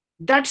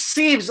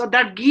saves or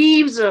that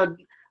gives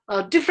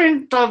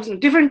different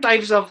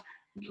types of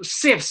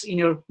shapes in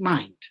your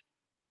mind.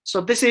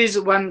 So this is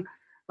one.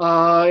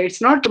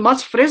 It's not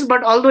much fresh,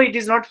 but although it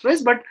is not fresh,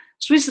 but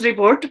Swiss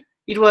report,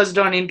 it was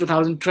done in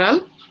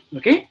 2012.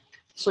 Okay,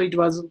 so it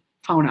was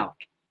found out.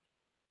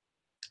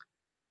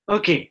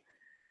 Okay,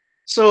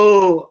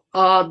 so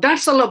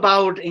that's all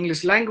about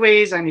English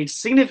language and its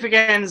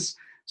significance.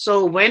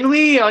 So when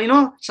we,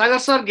 Sagar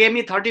sir gave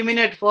me 30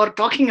 minutes for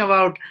talking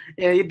about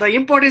the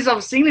importance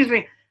of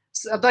significance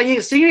of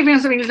English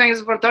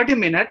language for 30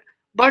 minutes,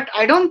 but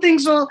I don't think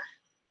so.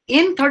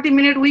 In 30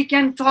 minutes, we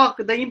can talk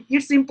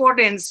its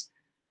importance.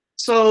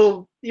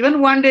 So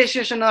even 1 day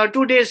session or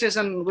 2 day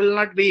session will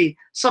not be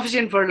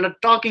sufficient for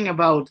talking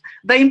about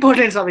the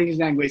importance of English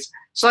language.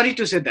 Sorry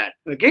to say that.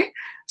 Okay.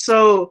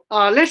 So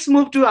let's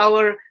move to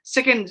our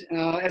second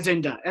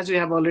agenda, as we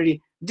have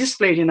already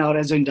displayed in our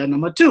agenda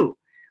number 2,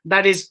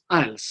 that is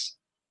IELTS.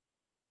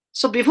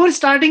 So before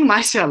starting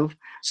myself,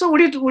 so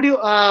would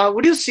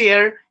you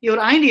share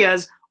your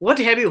ideas? What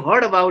have you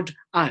heard about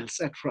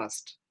IELTS at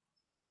first?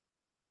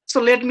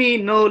 So let me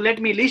know.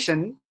 Let me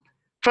listen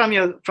from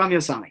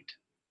your side.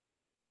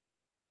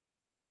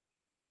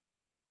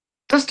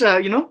 Just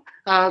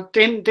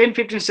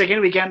 10-15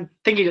 seconds, we can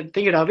think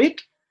it of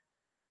it.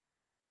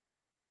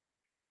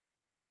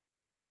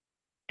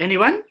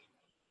 Anyone?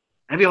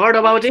 Have you heard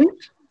about it?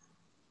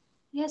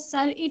 Yes,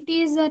 sir. It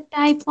is a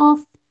type of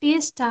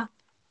test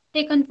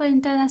taken for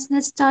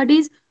international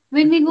studies.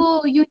 When we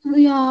go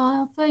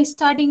for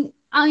studying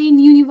in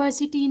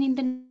university in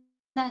international.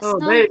 Oh,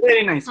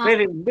 very nice,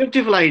 very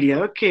beautiful idea.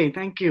 Okay,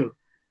 thank you.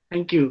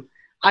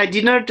 I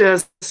did not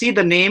see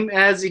the name,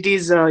 as it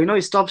is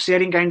stop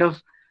sharing kind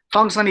of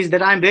function is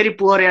that I'm very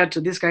poor at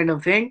this kind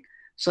of thing.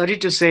 Sorry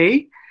to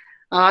say.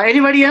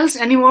 Anybody else?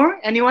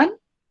 Anyone?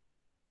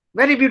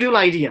 Very beautiful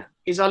idea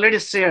is already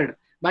shared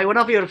by one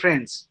of your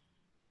friends.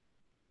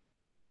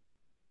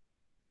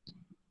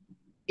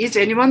 Is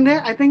anyone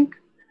there? I think.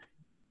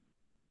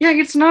 Yeah,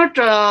 it's not.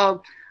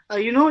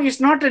 It's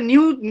not a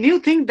new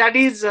thing that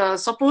is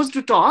supposed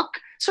to talk.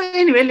 So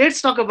anyway,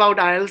 let's talk about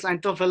IELTS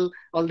and TOEFL,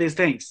 all these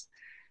things.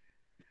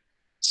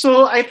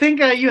 So I think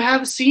you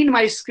have seen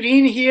my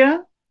screen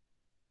here.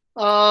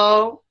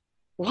 Why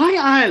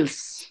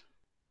IELTS?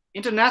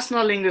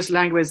 International English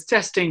Language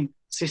Testing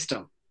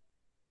System.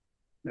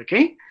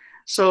 Okay,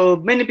 so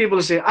many people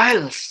say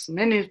IELTS,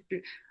 many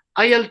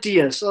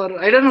IELTS, or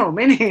I don't know,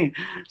 many.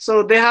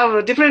 So they have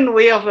a different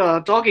way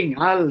of talking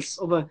IELTS.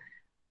 Over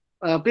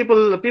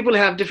people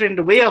have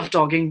different way of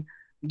talking,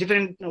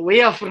 different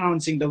way of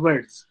pronouncing the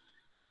words.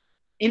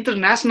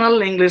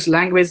 International English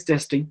Language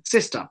Testing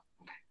System.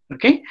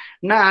 Okay.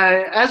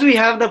 Now, as we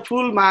have the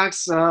full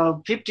marks,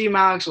 50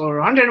 marks or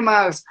 100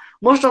 marks,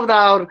 most of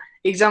our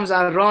exams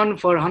are run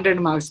for 100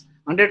 marks,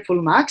 100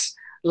 full marks.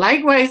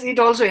 Likewise, it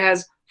also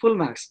has full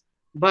marks.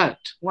 But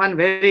one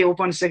very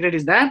open secret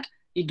is that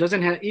it does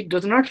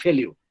not fail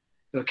you.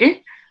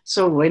 Okay.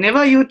 So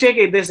whenever you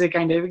take this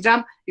kind of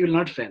exam, you will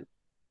not fail.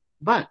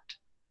 But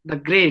the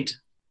grade,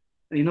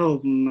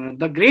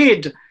 the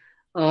grade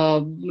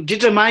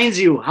determines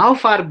you how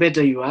far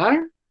better you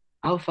are,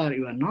 how far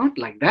you are not,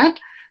 like that.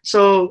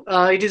 So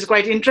it is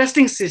quite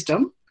interesting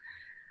system.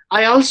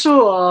 I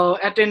also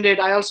attended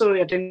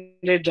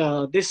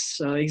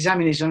this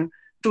examination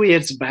 2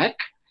 years back.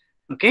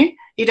 Okay,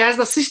 it has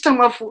the system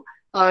of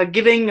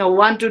giving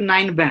 1 to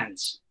 9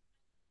 bands.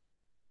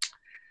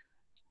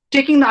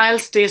 Taking the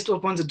IELTS test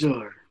opens the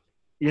door.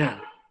 Yeah,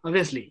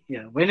 obviously.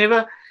 Yeah,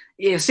 whenever,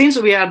 yeah, since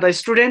we are the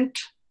student,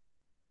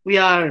 we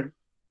are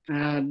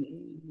uh,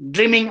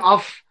 dreaming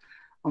of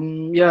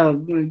yeah,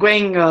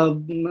 going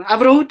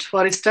abroad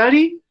for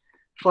study,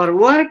 for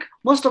work.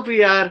 Most of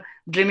we are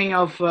dreaming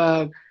of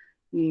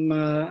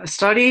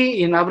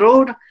study in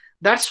abroad.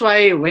 That's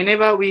why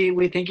whenever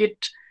we think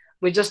it,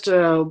 we just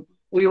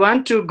we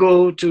want to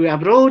go to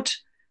abroad,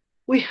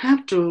 we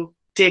have to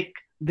take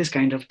this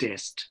kind of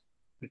test.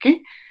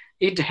 Okay,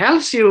 it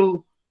helps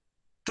you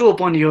to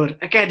open your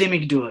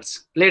academic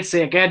doors. Let's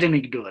say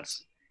academic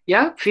doors.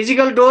 Yeah,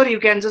 physical door you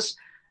can just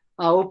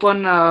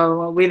open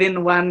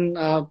within one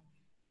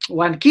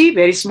key,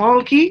 very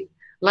small key.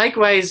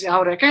 Likewise,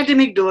 our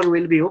academic door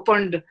will be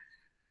opened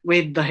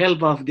with the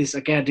help of this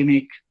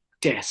academic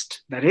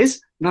test. That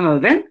is none other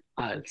than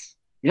IELTS.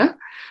 Yeah.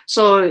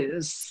 So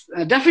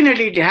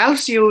definitely it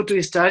helps you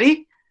to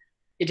study.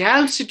 It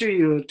helps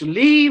you to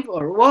live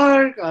or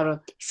work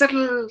or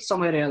settle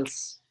somewhere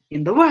else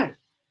in the world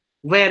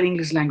where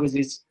English language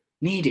is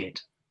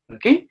needed.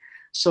 Okay.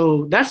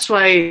 So that's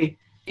why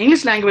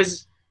English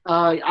language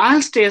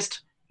IELTS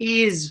test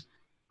is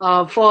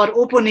for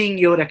opening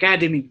your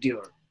academic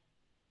door.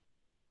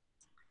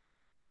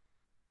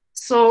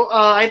 So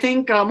I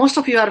think most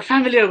of you are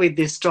familiar with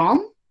this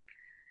term.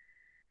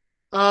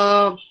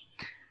 IELTS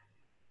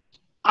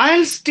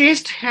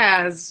test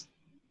has,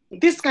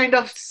 this kind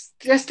of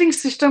testing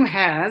system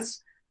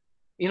has,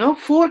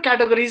 4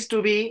 categories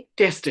to be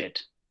tested.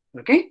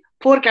 Okay,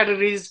 4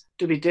 categories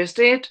to be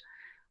tested.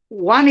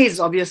 One is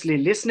obviously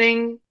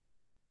listening,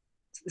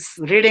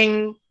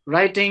 reading,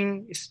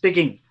 writing,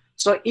 speaking.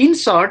 So in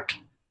short,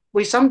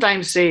 we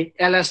sometimes say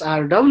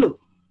LSRW.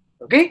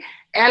 Okay,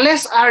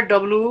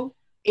 LSRW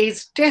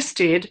is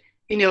tested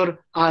in your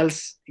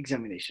IELTS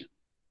examination.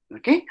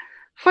 Okay,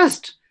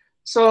 first,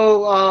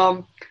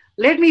 so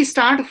let me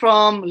start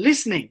from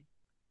listening.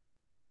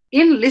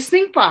 In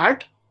listening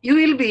part, you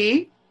will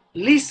be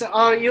listen,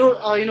 or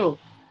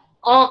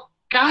a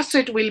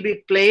cassette will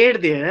be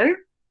played there.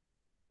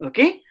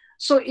 Okay,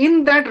 so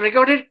in that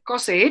recorded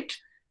cassette,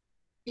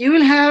 you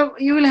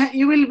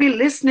will be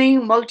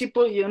listening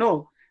multiple, you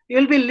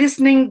will be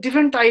listening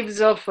different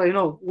types of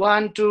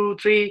 1, 2,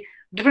 3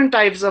 different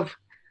types of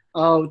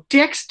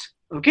text.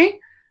 Okay,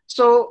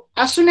 so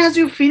as soon as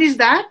you finish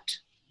that,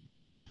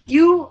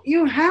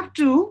 you have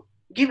to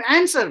give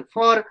answer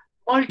for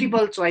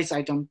multiple choice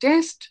item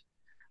test.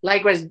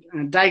 Likewise,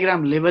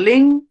 diagram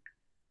labeling,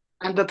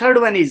 and the third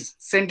one is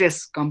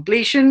sentence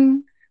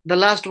completion. The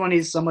last one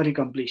is summary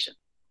completion.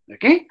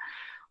 Okay,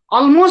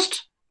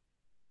 almost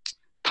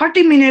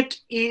 30 minute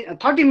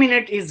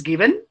is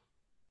given,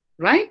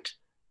 right,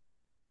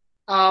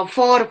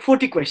 for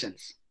 40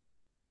 questions.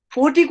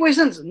 40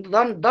 questions,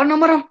 the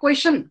number of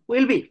question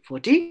will be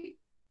 40.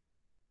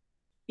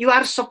 You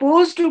are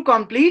supposed to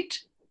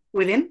complete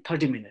within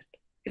 30 minutes.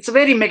 It's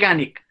very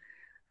mechanic.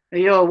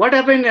 What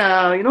happened,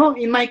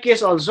 in my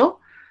case also,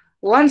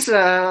 once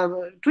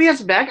 2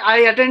 years back, I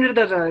attended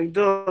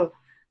the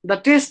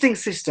testing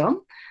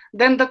system.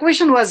 Then the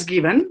question was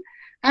given,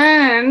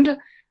 and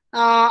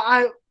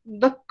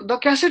the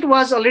cassette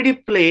was already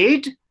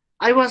played.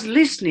 I was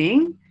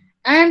listening,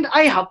 and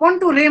I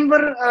happened to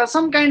remember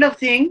some kind of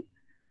thing.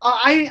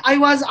 I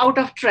was out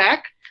of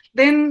track.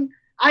 Then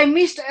I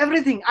missed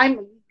everything.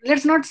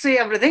 Let's not say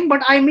everything,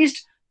 but I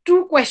missed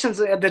 2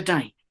 questions at the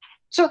time.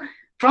 So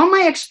from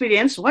my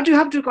experience, what you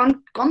have to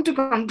come to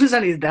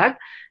conclusion is that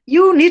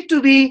you need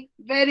to be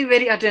very,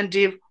 very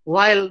attentive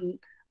while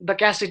the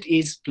cassette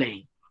is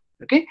playing.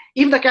 Okay,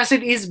 if the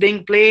cassette is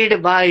being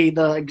played by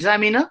the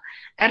examiner,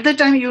 at the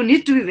time you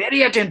need to be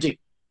very attentive,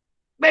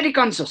 very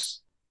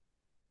conscious.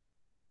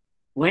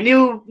 When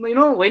you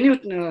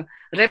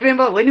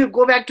remember, when you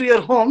go back to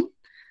your home,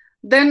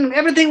 then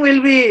everything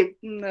will be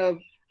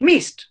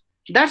missed.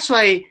 That's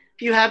why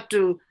you have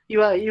to,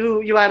 you are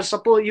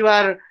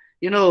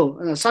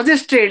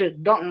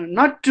suggested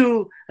not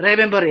to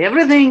remember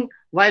everything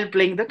while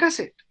playing the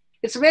cassette.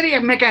 It's very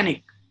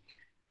mechanic.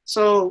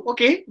 So,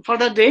 okay, for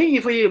that day,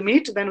 if we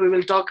meet, then we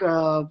will talk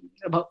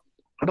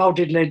about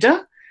it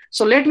later.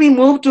 So let me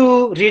move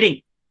to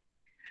reading.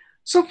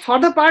 So for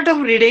the part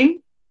of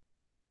reading,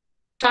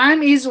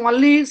 time is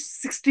only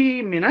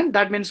 60 minutes.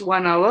 That means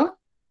 1 hour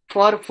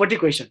for 40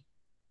 questions.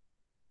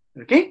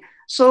 Okay.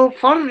 So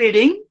for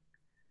reading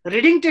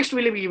text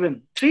will be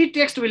given. 3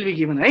 text will be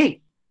given,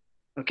 right?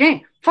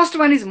 Okay. First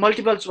one is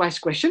multiple choice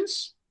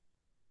questions.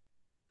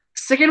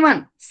 Second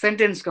one,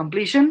 sentence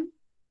completion,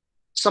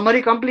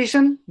 summary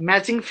completion,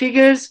 matching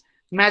figures,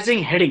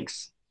 matching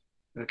headings.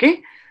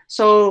 Okay.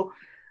 So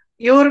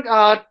your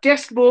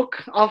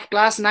textbook of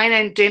class 9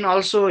 and 10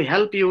 also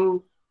help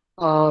you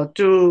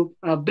to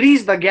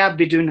bridge the gap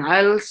between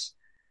IELTS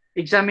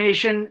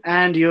examination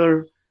and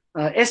your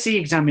SE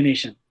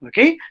examination.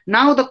 Okay.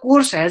 Now the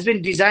course has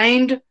been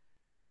designed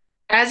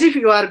as if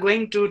you are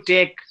going to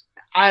take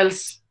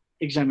IELTS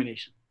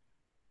examination.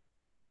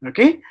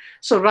 Okay.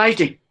 So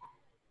writing.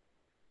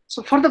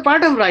 So for the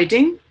part of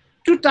writing,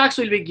 2 tasks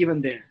will be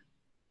given there.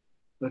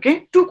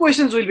 Okay. 2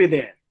 questions will be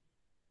there.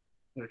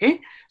 Okay.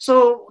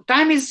 So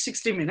time is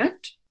 60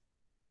 minutes.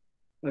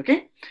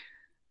 Okay.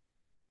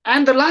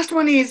 And the last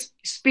one is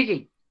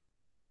speaking.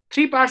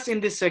 3 parts in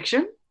this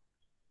section.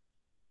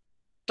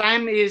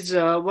 Time is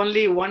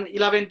only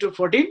 11 to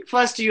 14.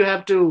 First, you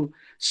have to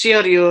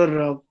share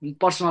your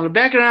personal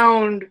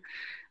background,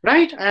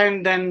 right?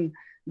 And then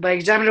the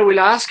examiner will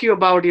ask you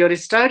about your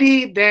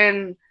study.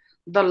 Then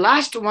the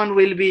last one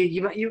will be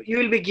given, you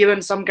will be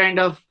given some kind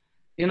of,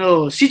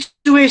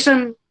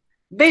 situation.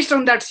 Based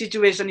on that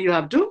situation, you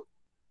have to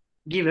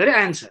give your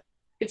answer.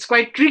 It's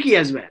quite tricky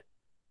as well.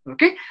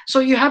 Okay. So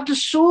you have to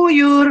show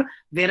your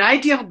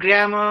variety of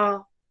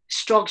grammar,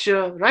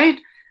 structure, right?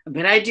 A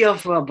variety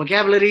of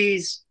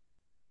vocabularies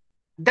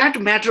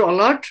that matter a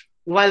lot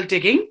while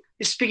taking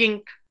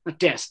speaking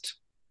test.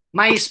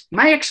 My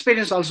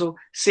experience also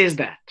says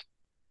that.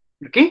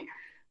 Okay.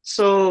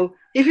 So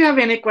if you have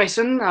any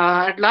question,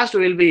 at last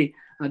we will be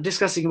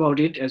discussing about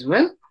it as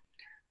well.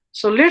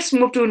 So let's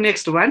move to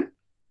next one.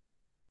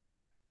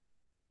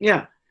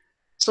 Yeah.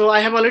 So I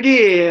have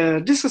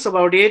already discussed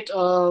about it.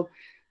 So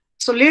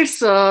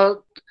let's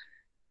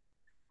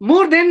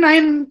more than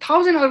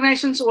 9,000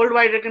 organizations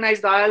worldwide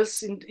recognize the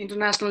IELTS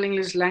International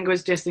English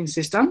Language Testing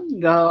System.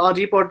 Our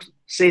report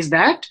says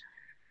that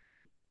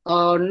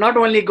not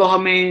only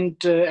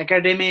government,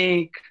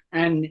 academic,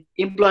 and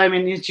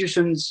employment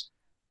institutions,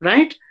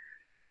 right?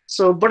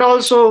 So, but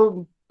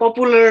also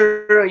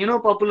popular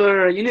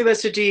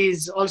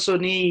universities also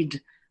need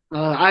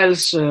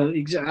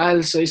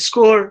IELTS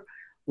score.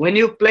 When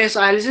you place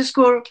IELTS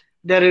score,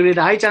 there will be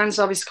the high chance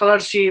of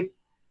scholarship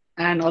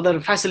and other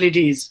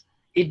facilities.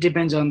 It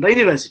depends on the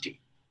university.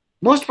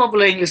 Most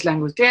popular English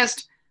language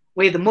test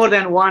with more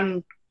than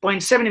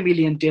 1.7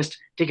 million tests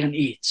taken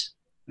each.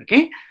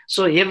 Okay,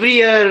 so every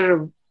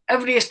year,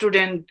 every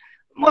student,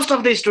 most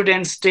of the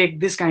students take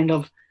this kind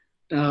of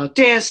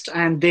test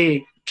and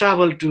they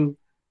travel to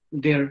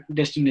their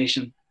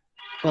destination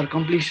for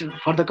completion,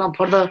 for the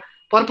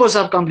purpose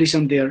of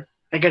completion their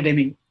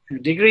academic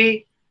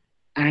degree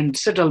and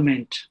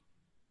settlement.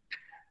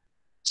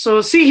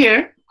 So see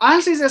here,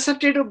 IELTS is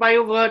accepted by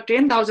over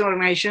 10,000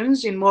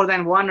 organizations in more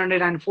than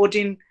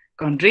 114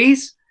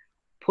 countries,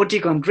 40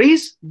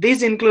 countries.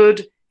 These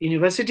include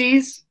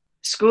universities,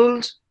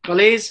 schools,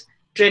 college,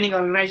 training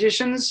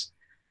organizations,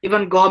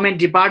 even government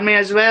department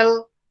as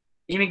well,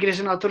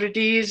 immigration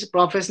authorities,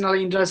 professional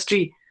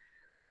industry,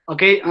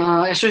 okay,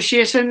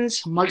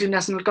 associations,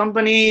 multinational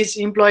companies,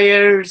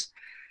 employers.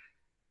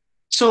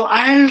 So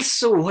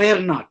IELTS,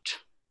 where not?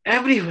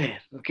 Everywhere,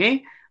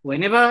 okay?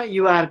 Whenever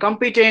you are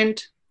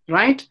competent,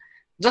 right?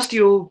 Just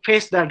you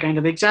face that kind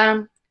of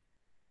exam,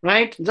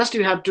 right? Just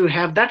you have to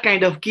have that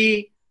kind of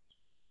key,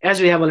 as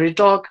we have already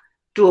talked,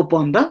 to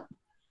open the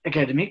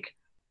academic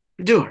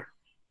door.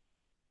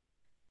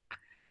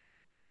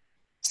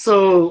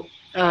 So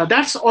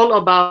that's all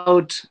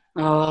about,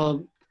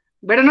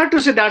 better not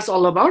to say that's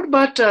all about,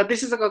 but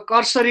this is a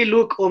cursory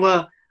look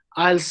over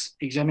IELTS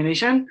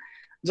examination.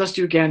 Just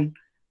you can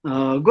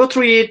go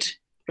through it,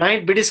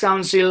 right? British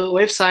Council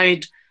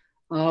website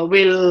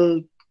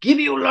will give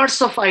you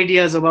lots of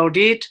ideas about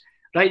it,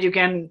 right? You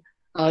can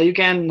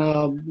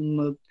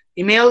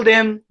email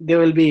them. They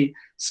will be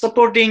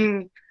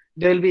supporting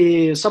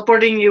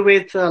you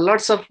with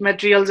lots of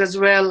materials as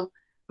well,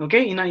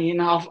 okay, in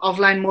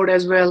offline mode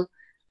as well.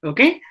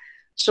 Okay,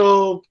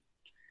 so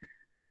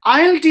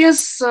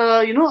IELTS,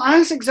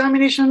 IELTS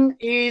examination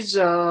is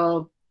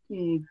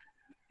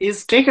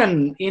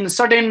taken in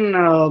certain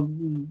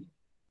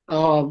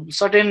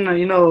office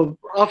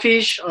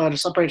or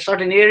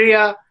certain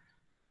area,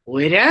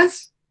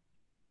 whereas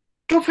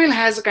TOEFL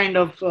has a kind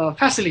of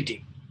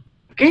facility.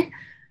 Okay,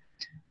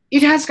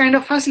 it has kind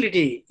of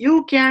facility.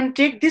 You can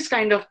take this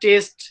kind of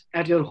test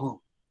at your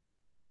home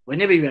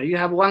whenever you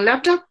have one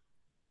laptop,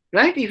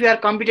 right? If you are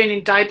competent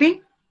in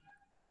typing,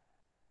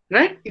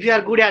 right? If you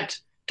are good at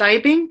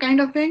typing kind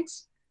of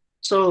things,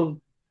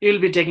 so you'll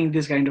be taking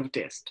this kind of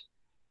test.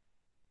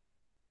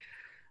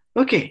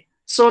 Okay,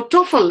 so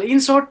TOEFL,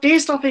 in short,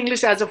 Taste of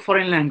English as a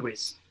Foreign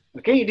Language.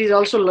 Okay, it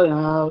also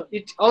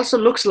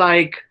looks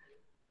like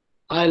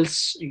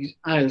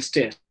IELTS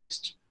test.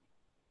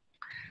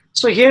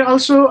 So here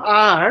also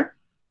are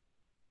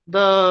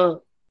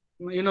the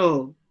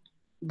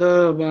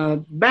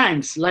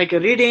bands like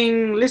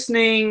reading,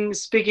 listening,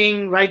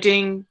 speaking,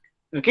 writing.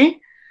 Okay,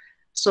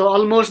 So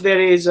almost there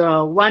is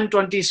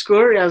 120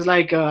 score as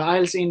like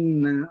IELTS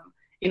in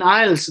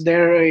IELTS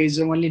there is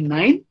only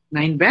nine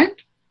band,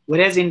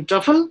 whereas in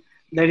TOEFL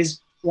there is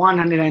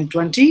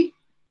 120.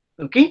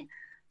 Okay,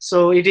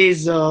 so it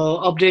is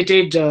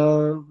updated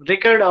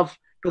record of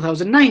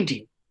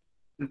 2019.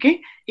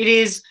 Okay, it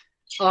is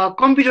a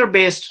computer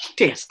based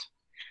test.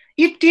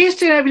 It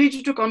tests your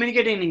ability to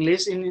communicate in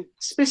English in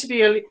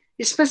specifically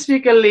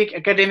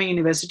academic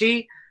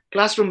university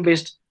classroom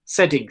based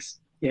settings.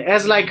 Yeah,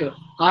 as like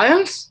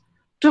IELTS,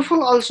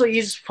 TOEFL also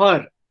is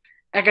for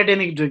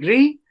academic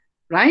degree,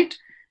 right?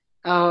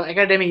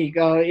 Academic,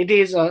 it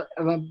is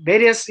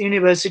various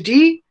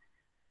university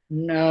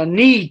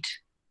need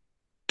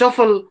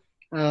TOEFL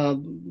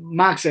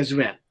marks as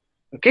well.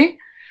 Okay,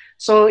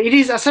 so it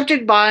is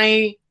accepted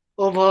by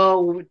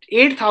over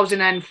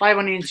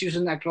 8,500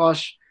 institutions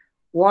across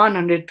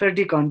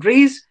 130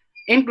 countries,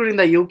 including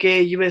the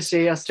UK,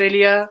 USA,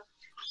 Australia,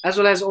 as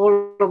well as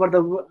all over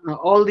the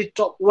all the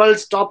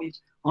world's top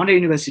 100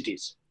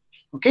 universities.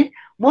 Okay,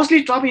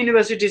 mostly top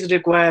universities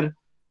require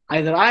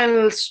either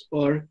IELTS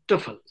or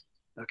TOEFL.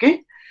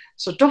 Okay,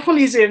 so TOEFL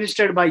is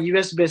administered by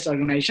US-based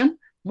organization.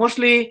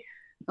 Mostly,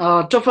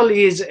 TOEFL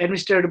is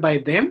administered by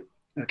them.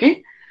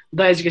 Okay,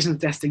 the education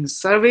testing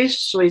service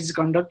so is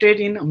conducted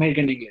in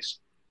American English.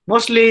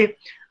 Mostly,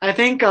 I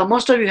think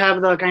most of you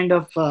have the kind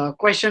of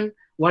question: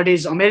 what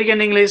is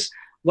American English?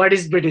 What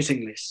is British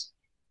English?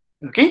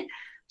 Okay,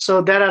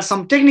 so there are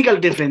some technical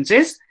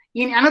differences.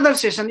 In another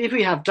session, if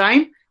we have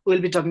time,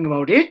 we'll be talking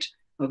about it.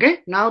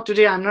 Okay, now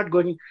today I'm not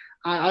going.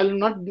 I'll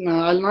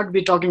not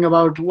be talking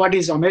about what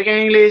is American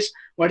English,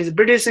 what is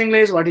British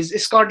English, what is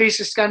Scottish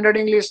Standard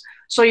English.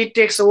 So it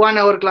takes a 1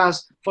 hour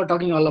class for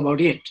talking all about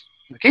it.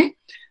 Okay,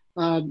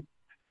 uh,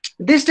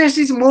 this test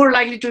is more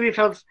likely to be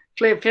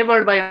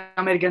favored by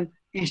American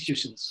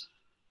institutions.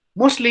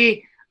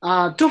 Mostly,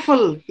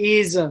 TOEFL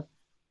is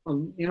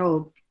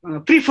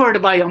preferred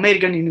by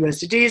American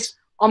universities,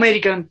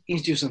 American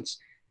institutions.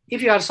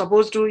 If you are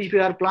supposed to, if you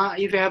have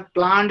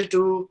planned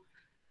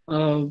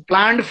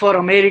for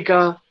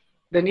America,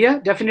 then yeah,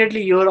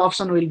 definitely your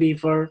option will be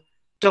for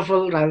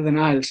TOEFL rather than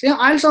IELTS. Yeah,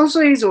 IELTS also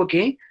is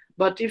okay,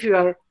 but if you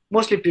are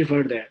mostly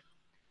preferred there.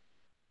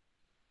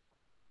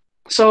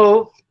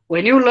 So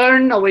when you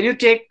when you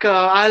take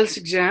IELTS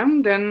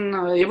exam, then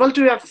able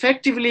to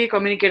effectively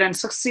communicate and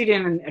succeed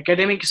in an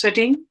academic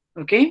setting.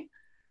 Okay,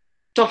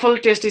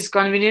 TOEFL test is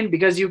convenient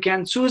because you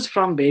can choose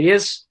from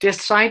various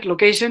test site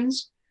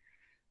locations.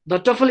 The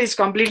TOEFL is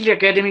completely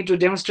academic to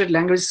demonstrate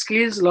language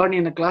skills learned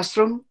in a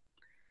classroom.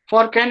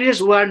 For candidates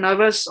who are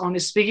nervous on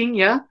speaking,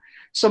 yeah.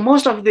 So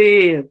most of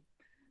the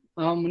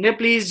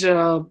Nepalese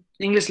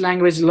English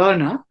language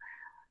learner,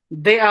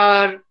 they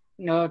are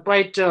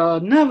quite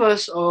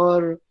nervous,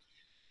 or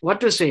what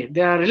to say,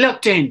 they are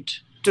reluctant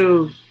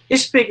to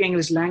speak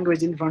English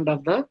language in front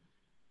of the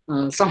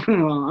some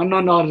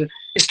unknown or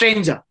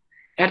stranger.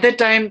 At that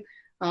time,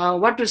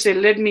 what to say,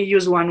 let me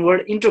use one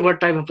word: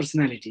 introvert type of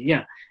personality.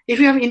 Yeah, if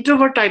you have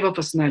introvert type of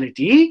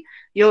personality,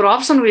 your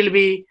option will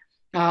be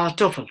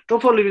TOEFL.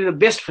 TOEFL will be the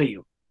best for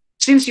you,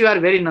 since you are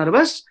very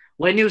nervous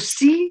when you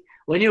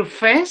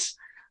face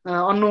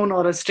unknown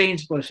or a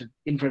strange person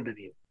in front of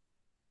you.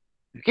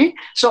 Okay,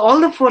 so all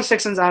the 4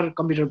 sections are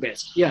computer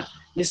based. Yeah,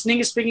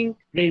 listening, speaking,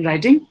 reading,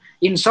 writing.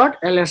 In short,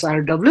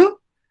 LSRW.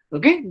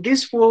 Okay,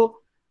 these 4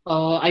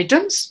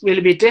 items will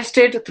be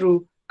tested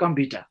through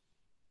computer.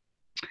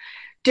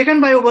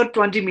 Taken by over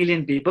 20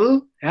 million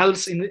people,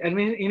 helps in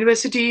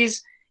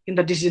universities in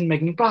the decision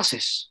making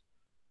process.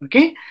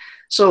 Okay,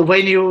 so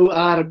when you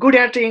are good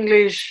at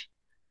English,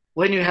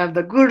 when you have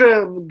the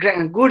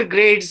good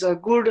grades,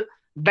 good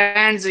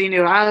bands in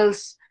your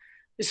IELTS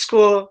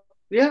score,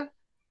 yeah,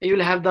 you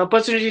will have the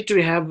opportunity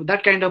to have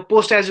that kind of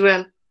post as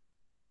well.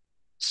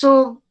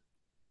 So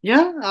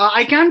yeah,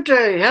 I can't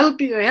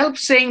help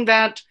saying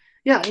that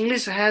yeah,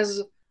 English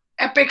has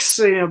apex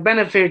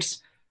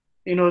benefits,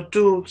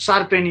 to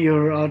sharpen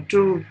your or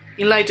to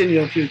enlighten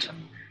your future.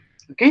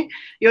 Okay,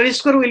 your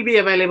score will be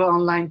available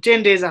online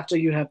 10 days after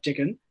you have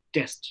taken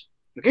test.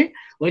 Okay,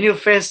 when you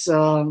face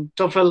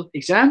TOEFL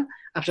exam,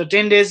 after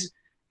 10 days,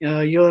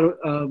 your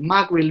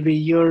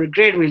your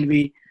grade will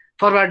be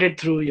forwarded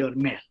through your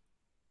mail.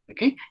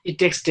 Okay, it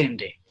takes 10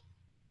 days.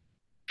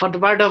 For the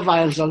part of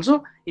IELTS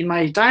also, in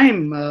my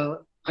time,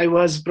 I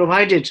was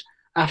provided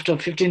after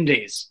 15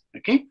 days.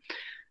 Okay,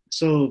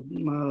 so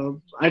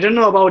I don't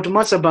know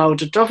much about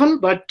TOEFL,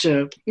 but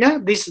yeah,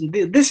 this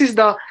is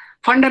the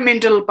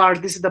fundamental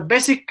part. This is the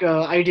basic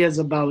ideas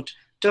about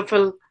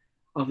TOEFL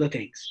of the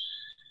things.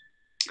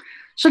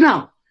 So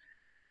now,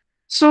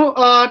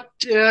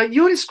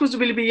 your scores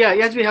will be, yeah,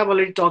 as we have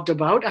already talked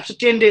about, after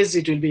 10 days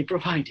it will be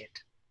provided.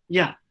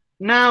 Yeah,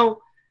 now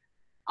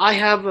I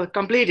have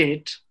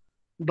completed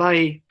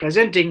by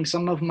presenting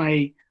some of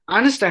my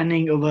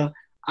understanding over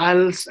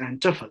IELTS and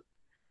TOEFL.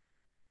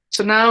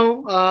 So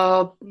now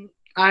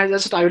I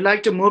would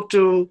like to move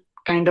to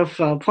kind of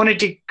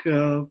phonetic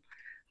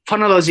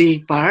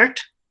phonology part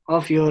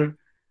of your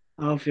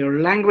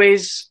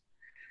language.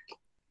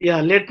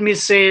 Yeah, let me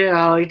say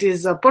it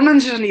is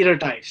pronunciation error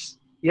types.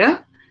 Yeah,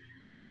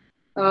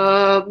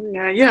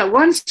 Yeah,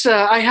 once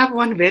I have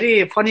one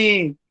very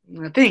funny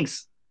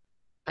things.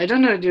 I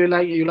don't know, do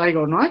you like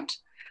or not?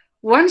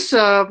 Once,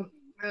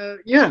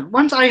 yeah,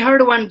 once I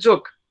heard one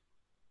joke.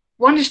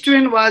 One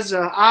student was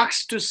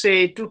asked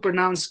to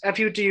pronounce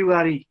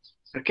FUTURE,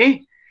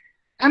 okay,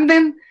 and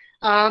then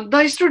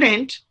the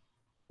student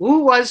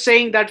who was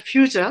saying that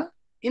future,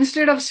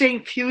 instead of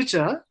saying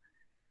future,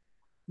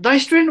 the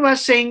student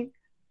was saying,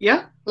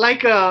 yeah,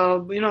 like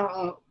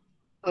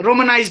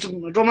romanized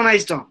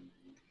term.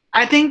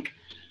 I think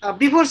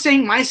before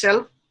saying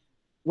myself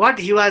what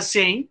he was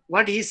saying,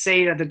 what he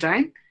said at the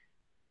time,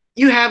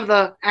 you have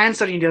the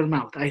answer in your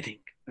mouth, I think.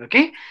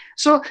 Okay,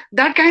 so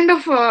that kind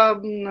of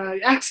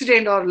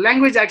accident or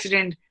language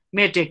accident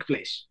may take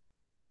place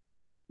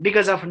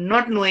because of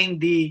not knowing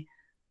the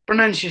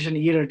pronunciation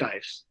error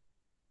types.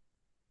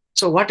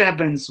 So what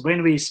happens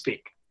when we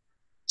speak?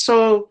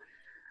 So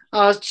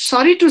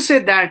sorry to say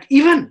that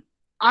even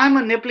I'm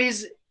a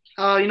Nepalese,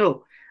 I'm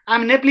a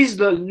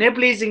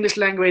Nepalese English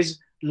language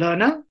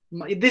learner.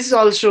 This is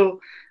also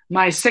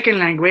my second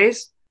language,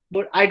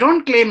 but I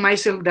don't claim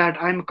myself that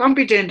I'm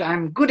competent,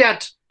 I'm good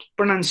at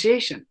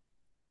pronunciation.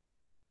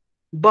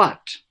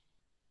 But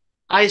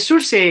I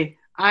should say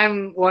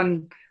I'm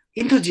one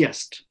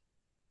enthusiast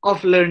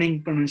of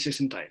learning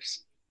pronunciation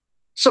types.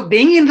 So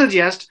being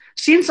enthusiast,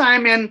 since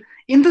I'm an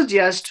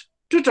enthusiast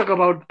to talk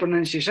about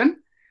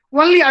pronunciation,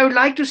 only I would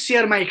like to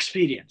share my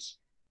experience.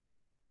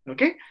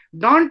 Okay,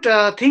 don't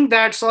think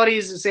that sorry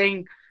is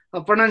saying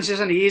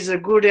pronunciation he is a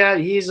good,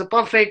 he is a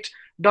perfect.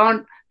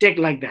 Don't take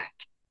like that.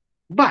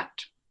 But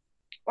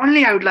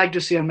only I would like to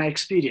share my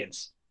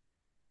experience.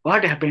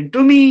 What happened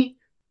to me?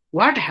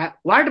 What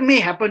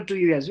may happen to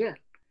you as well?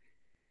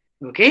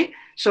 Okay,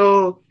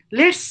 so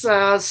let's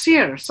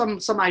share some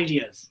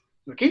ideas.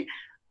 Okay,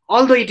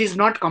 although it is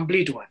not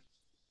complete one.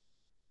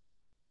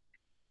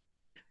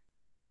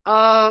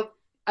 Uh,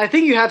 I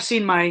think you have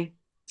seen my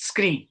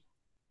screen.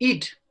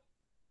 Eat.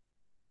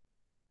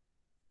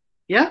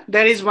 Yeah,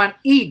 there is one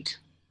eat.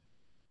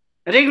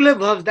 Regular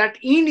verbs that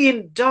end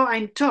in da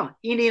and ta,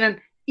 end in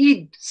an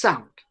id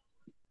sound.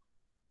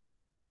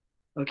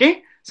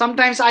 Okay,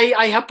 sometimes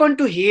I happen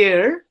to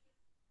hear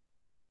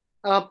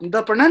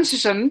the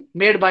pronunciation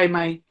made by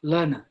my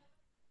learner.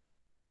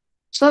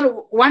 Sir,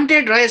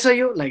 wanted रहेछ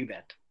यो, like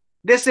that.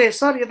 They say,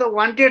 sir, यो त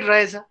wanted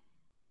रहेछ,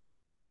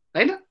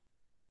 होइन?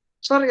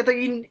 Sir यो त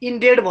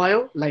indeed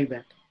भयो, like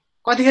that.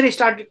 कतिखेर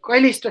start,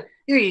 कहिले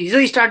यो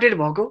हिजो started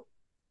भएको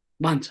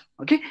भन्छ.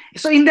 Okay,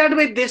 so in that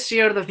way they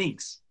share the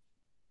things.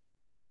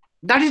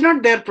 That is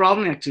not their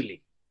problem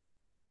actually.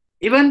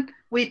 Even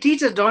we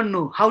teachers don't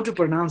know how to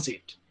pronounce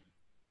it.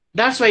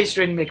 That's why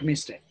students make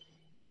mistake.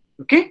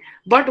 Okay,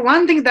 but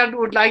one thing that I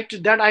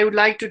would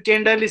like to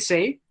tenderly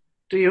say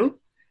to you,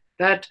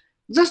 that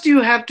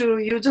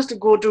you just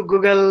go to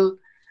Google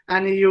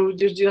and you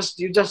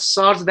just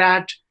search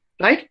that,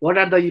 right? What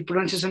are the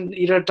pronunciation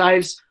error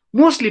types?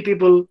 Mostly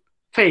people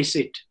face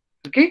it.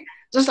 Okay,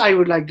 just I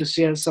would like to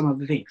share some of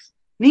the things.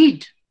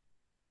 Need.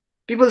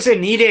 People say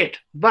needed,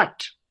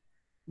 but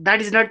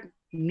that is not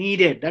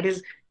needed. That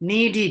is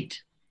needed.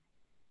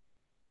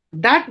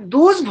 That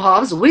those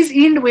verbs which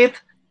end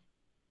with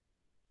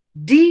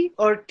D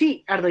or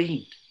T at the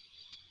end,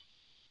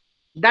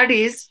 that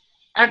is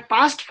at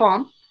past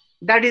form,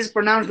 that is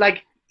pronounced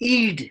like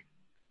eed,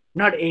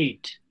 not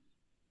aid.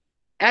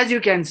 As you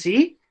can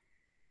see,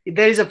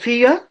 there is a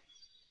figure.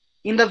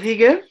 In the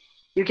figure,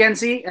 you can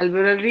see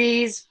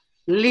alveolaries,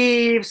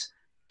 leaves,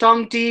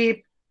 tongue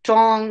tip,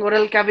 tongue,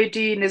 oral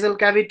cavity, nasal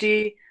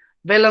cavity,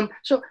 velum.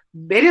 So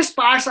various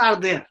parts are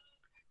there.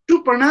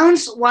 To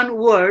pronounce one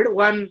word,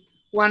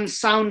 one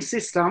sound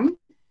system,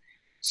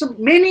 so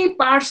many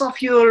parts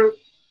of your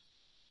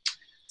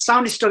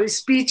sound story,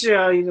 speech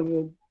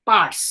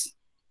parts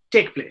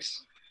take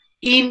place.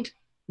 Ind,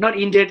 not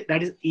inded,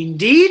 that is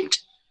indeed.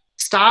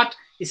 Start,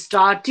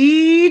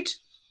 started.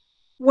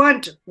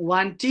 Want,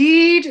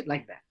 wanted,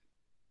 like that.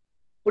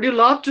 Would you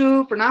love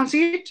to pronounce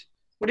it?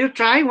 Would you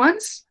try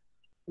once?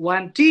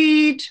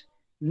 Wanted,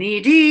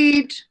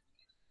 needed,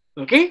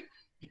 okay?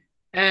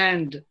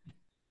 And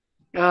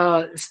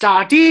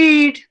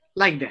started,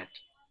 like that.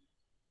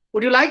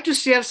 Would you like to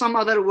share some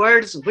other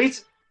words which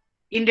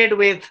ended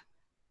with,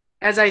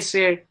 as I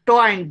said, to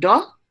and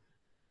do?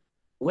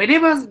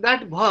 Whenever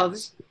that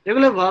verbs,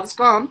 regular verbs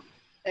come,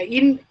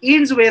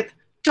 ends with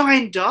to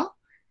and do,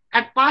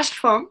 at past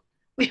form,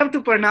 we have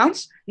to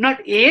pronounce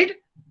not aid.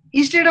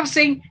 Instead of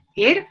saying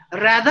aid,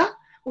 rather,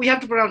 we have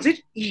to pronounce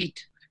it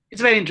eat.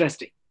 It's very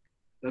interesting.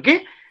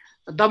 Okay?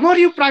 The more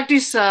you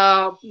practice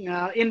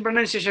in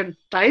pronunciation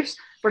types,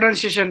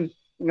 pronunciation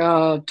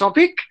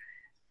topic,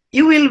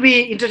 you will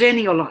be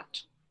entertaining a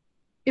lot.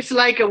 It's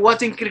like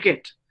watching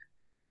cricket.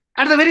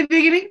 At the very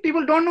beginning,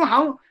 people don't know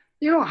how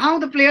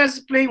the players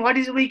playing, what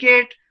is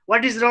wicket,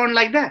 what is round,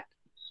 like that.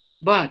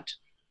 But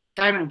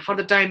for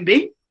the time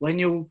being, when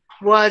you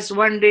watch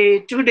 1 day,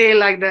 2 day,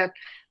 like that,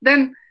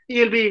 then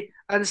you'll be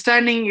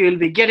understanding, you'll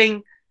be getting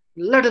a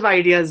lot of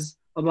ideas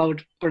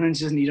about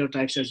pronunciation error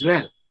types as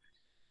well.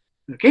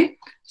 Okay,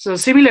 so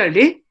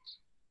similarly,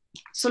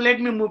 so let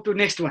me move to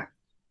next one.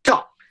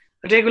 to.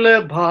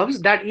 Regular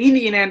verbs that end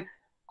in an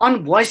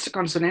unvoiced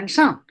consonant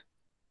sound.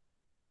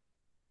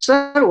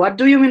 Sir, what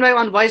do you mean by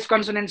unvoiced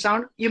consonant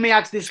sound? You may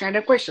ask this kind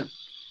of question.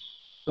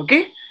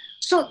 Okay?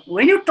 So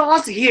when you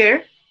toss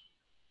here,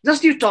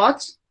 just you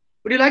toss.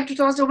 Would you like to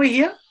toss over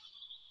here?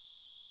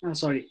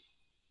 Sorry.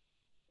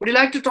 Would you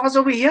like to toss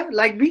over here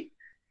like me?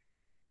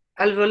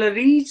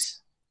 Alveolaries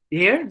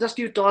here, just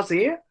you toss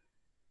here.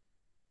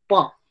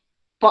 Pa,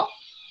 pa.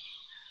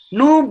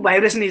 No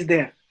vibration is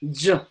there.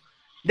 J.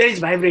 There is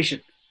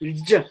vibration.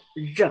 J,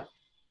 j.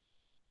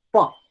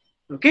 Pa.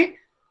 Okay?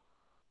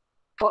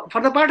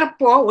 For the part of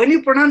pa, when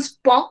you pronounce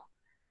pa,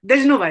 there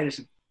is no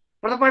vibration.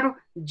 For the part of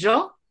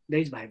j, there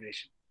is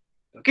vibration.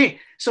 Okay?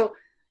 So,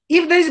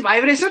 if there is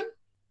vibration,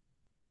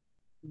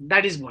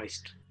 that is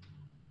voiced.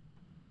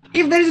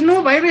 If there is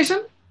no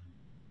vibration,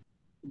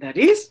 that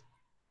is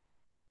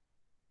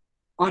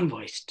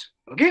unvoiced.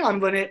 Okay?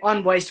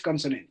 Unvoiced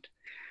consonant.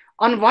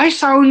 Unvoiced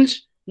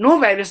sounds, no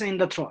vibration in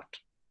the throat.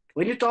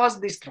 When you toss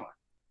this throat,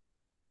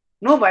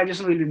 no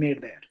vibration will be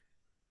made there.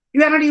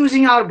 You are not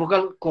using our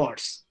vocal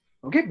cords.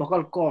 Okay?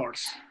 Vocal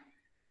cords.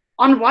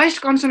 Unvoiced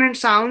consonant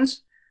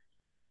sounds.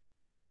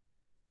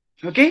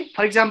 Okay?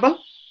 For example,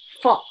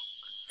 fa,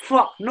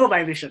 fa, no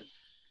vibration.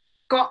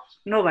 Ka,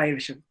 no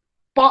vibration.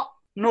 Pa,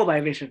 no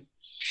vibration.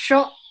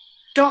 Sha,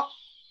 ta,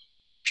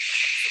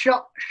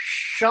 sha,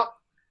 sha,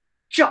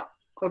 cha.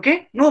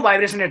 Okay? No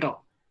vibration at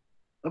all.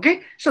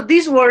 Okay? So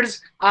these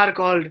words are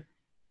called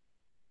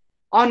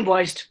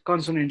unvoiced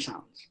consonant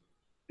sounds.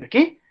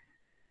 Okay?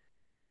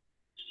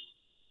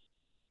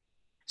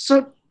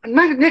 So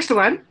next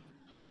one,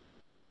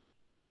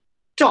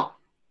 to,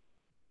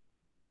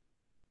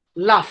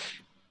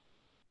 laugh,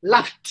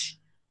 laughed.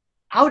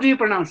 How do you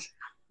pronounce?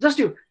 Just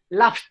you,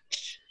 laughed,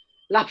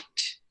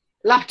 laughed,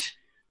 laughed.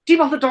 Tip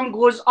of the tongue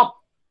goes up,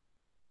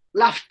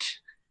 laughed,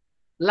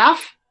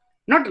 laugh,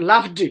 not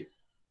laughed,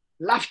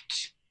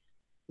 laughed,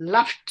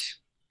 laughed,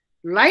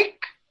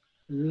 like,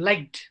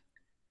 liked,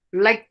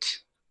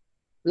 liked,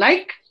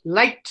 like,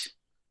 liked,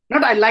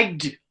 not I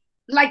liked,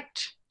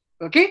 liked.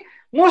 Okay?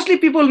 Mostly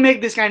people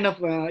make this kind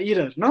of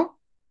error, no?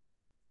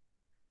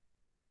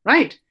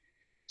 Right?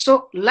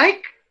 So,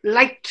 like,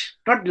 liked,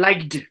 not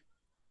liked.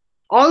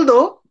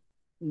 Although,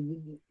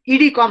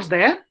 ed comes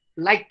there,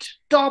 liked,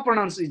 to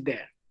pronounce is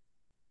there.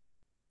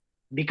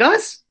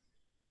 Because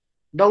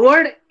the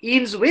word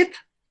ends with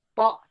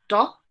pa,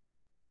 ta,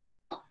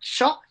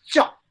 sha,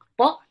 cha.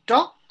 Pa,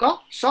 ta,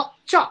 ka, sha,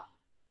 cha.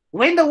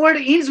 When the word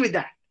ends with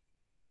that,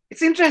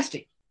 it's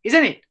interesting,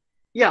 isn't it?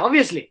 Yeah,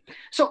 obviously.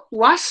 So,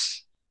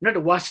 was,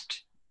 not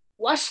washed,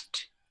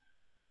 washed,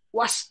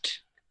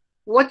 washed,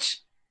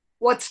 watch,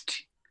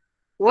 watched,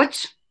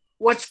 watch,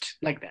 watched,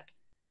 like that.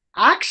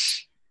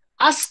 Ask,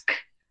 ask,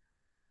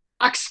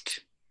 asked,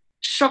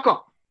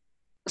 shaka,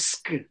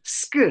 sk,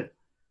 sk,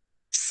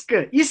 sk,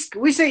 isk,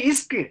 we say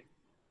isk,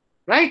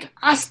 right?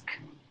 Ask,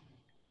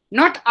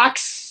 not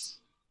ax,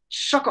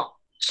 shaka,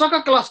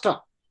 shaka cluster.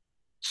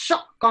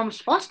 Shak comes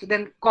first,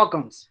 then ka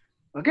comes.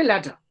 Okay,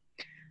 later.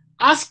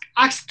 Ask,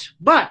 asked,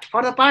 but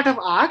for the part of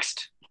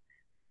asked,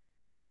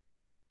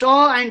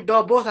 ta and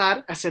da both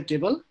are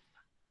acceptable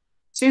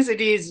since it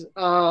is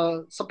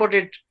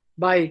supported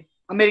by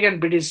American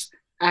British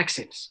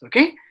accents.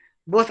 Okay,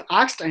 both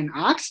asked and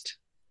asked,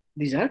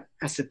 these are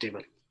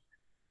acceptable.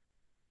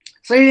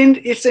 So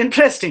it's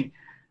interesting.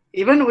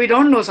 Even we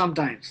don't know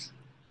sometimes.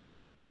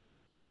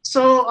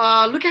 So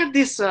look at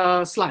this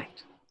slide.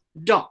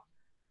 Da.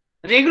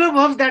 Regular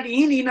verbs that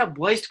end in a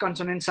voiced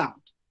consonant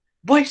sound.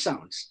 Voiced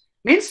sounds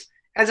means,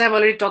 as I've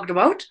already talked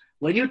about,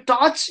 when you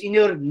touch in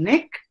your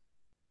neck,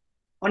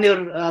 on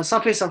your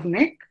surface of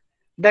neck,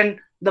 then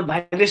the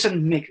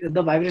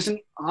vibration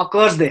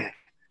occurs there.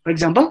 For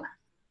example,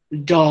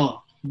 da,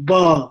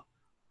 ba.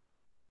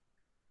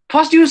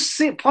 First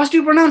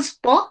you pronounce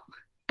pa,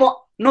 pa,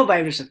 no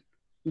vibration.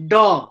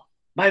 Da,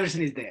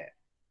 vibration is there.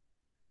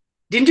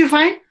 Didn't you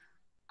find?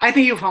 I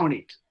think you found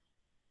it.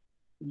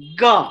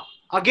 Ga,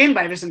 again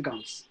vibration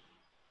comes.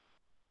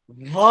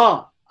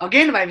 Va,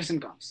 again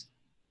vibration comes.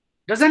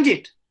 Doesn't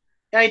it?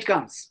 Yeah, it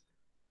comes.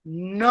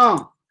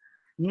 Na,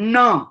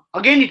 na,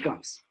 again it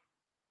comes.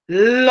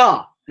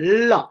 La,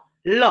 la,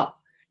 la.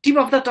 Tip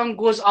of the tongue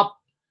goes up.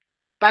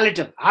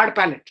 Palatal, hard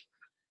palate.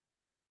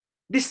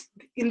 This,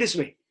 in this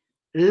way.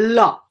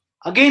 La,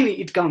 again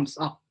it comes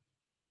up.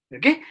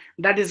 Okay,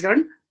 that is called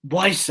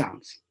voice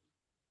sounds.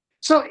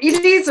 So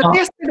it is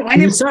tested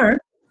whenever. Sir,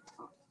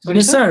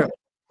 sir,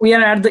 we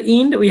are at the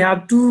end. We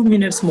have 2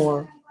 minutes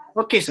more.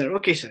 Okay, sir.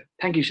 Okay, sir.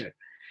 Thank you, sir.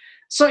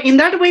 So in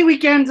that way, we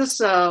can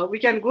just we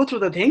can go through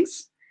the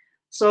things.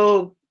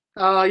 So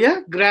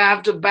yeah,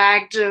 grabbed,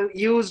 bagged,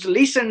 used,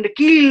 listened,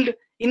 killed.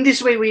 In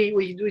this way,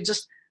 we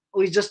just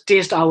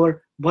test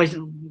our voice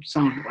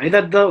sound,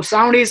 whether the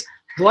sound is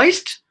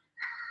voiced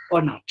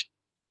or not,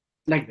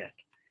 like that.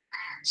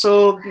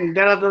 So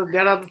there are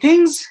the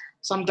things.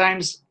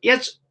 Sometimes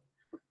yes,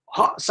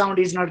 sound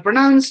is not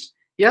pronounced.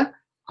 Yeah,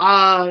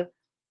 as,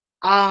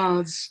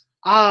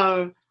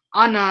 are,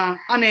 ana,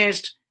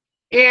 honest,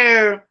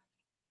 air,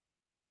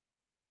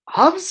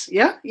 hubs.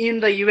 Yeah, in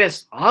the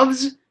US,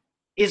 hubs,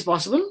 is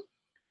possible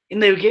in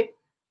the UK.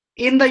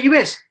 In the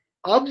US,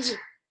 hubs.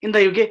 In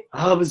the UK,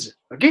 hubs.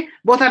 Okay,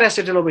 both are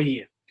accepted over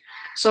here.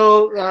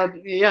 So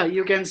yeah,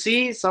 you can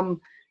see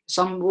some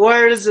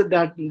words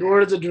that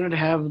do not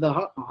have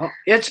the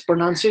H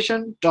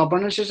pronunciation, top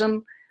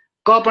pronunciation,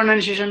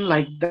 co-pronunciation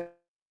like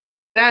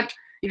that.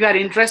 If you are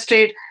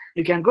interested,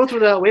 you can go through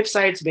the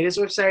websites, various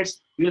websites.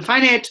 You will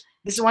find it.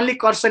 This is only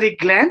cursory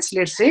glance,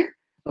 let's say.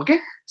 Okay,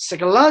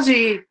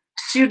 psychology,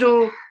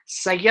 pseudo,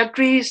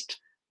 psychiatrist,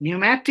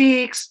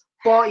 pneumatics.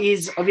 Po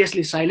is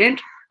obviously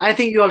silent. I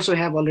think you also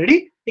have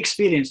already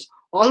experienced.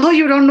 Although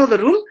you don't know the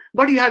rule,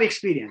 but you have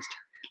experienced.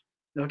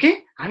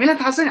 Okay,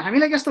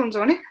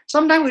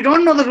 sometimes we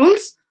don't know the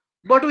rules,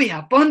 but we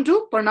happen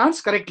to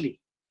pronounce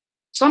correctly.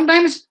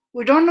 Sometimes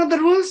we don't know the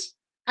rules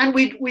and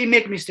we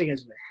make mistake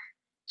as well.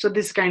 So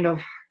this kind of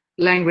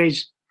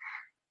language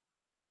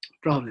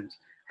problems.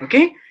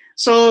 Okay,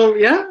 so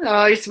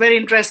yeah, it's very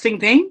interesting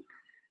thing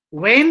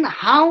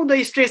how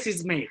the stress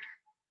is made,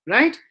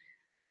 right?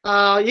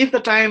 If the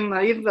time,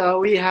 if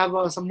we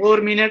have some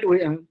more minute, we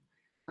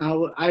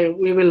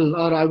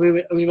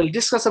will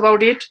discuss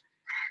about it.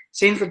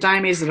 Since the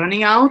time is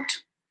running out,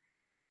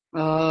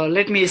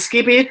 let me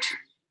skip it.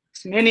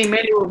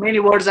 Many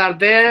words are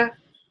there,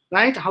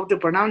 right? How to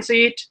pronounce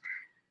it.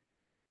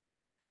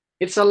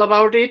 It's all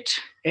about it.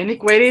 Any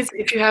queries?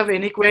 If you have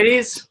any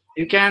queries,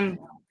 you can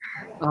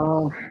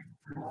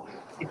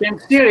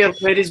share your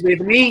queries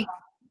with me.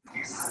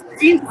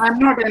 Since I'm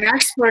not an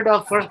expert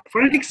of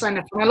phonetics and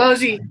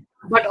phonology,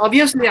 but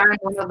obviously I'm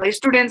one of the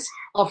students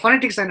of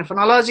phonetics and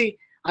phonology.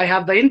 I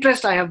have the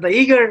interest. I have the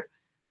eager.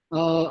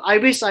 I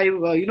wish I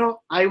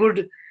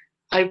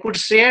could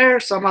share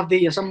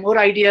some more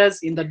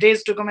ideas in the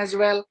days to come as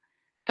well.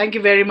 Thank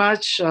you very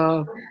much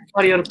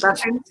for your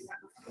patience.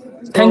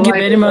 Thank you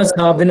very much,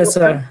 Binay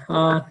sir.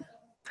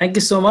 Thank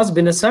you so much,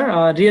 Binay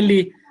sir.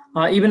 Really,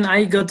 even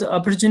I got the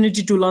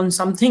opportunity to learn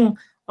something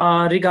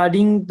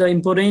regarding the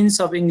importance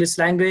of English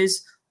language,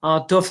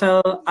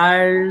 TOEFL,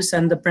 IELTS,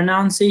 and the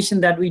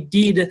pronunciation that we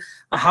did,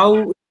 how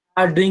we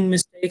are doing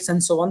mistakes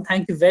and so on.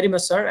 Thank you very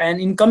much, sir. And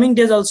in coming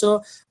days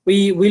also,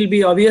 we will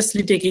be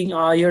obviously taking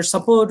your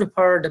support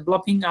for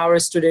developing our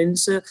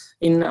students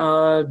in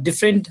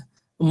different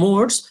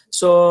modes.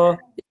 So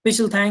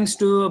special thanks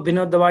to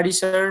Binod Dawadi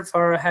sir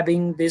for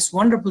having this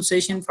wonderful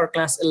session for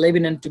class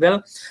 11 and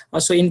 12.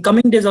 So in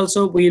coming days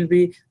also we will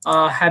be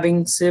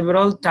having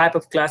several type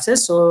of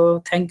classes.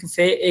 So thank you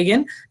Faye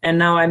again. And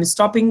now I'm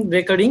stopping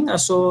recording.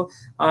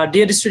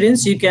 Dear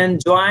students, you can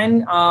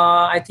join.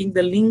 I think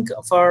the link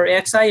for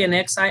XI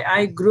and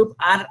XII group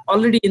are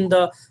already in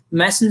the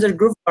messenger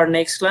group for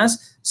next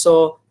class.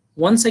 So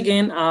once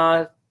again,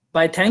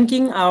 by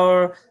thanking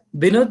our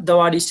Binod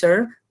Dawadi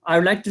sir, I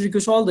would like to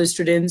request all the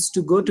students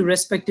to go to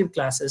respective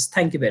classes.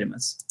 Thank you very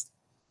much.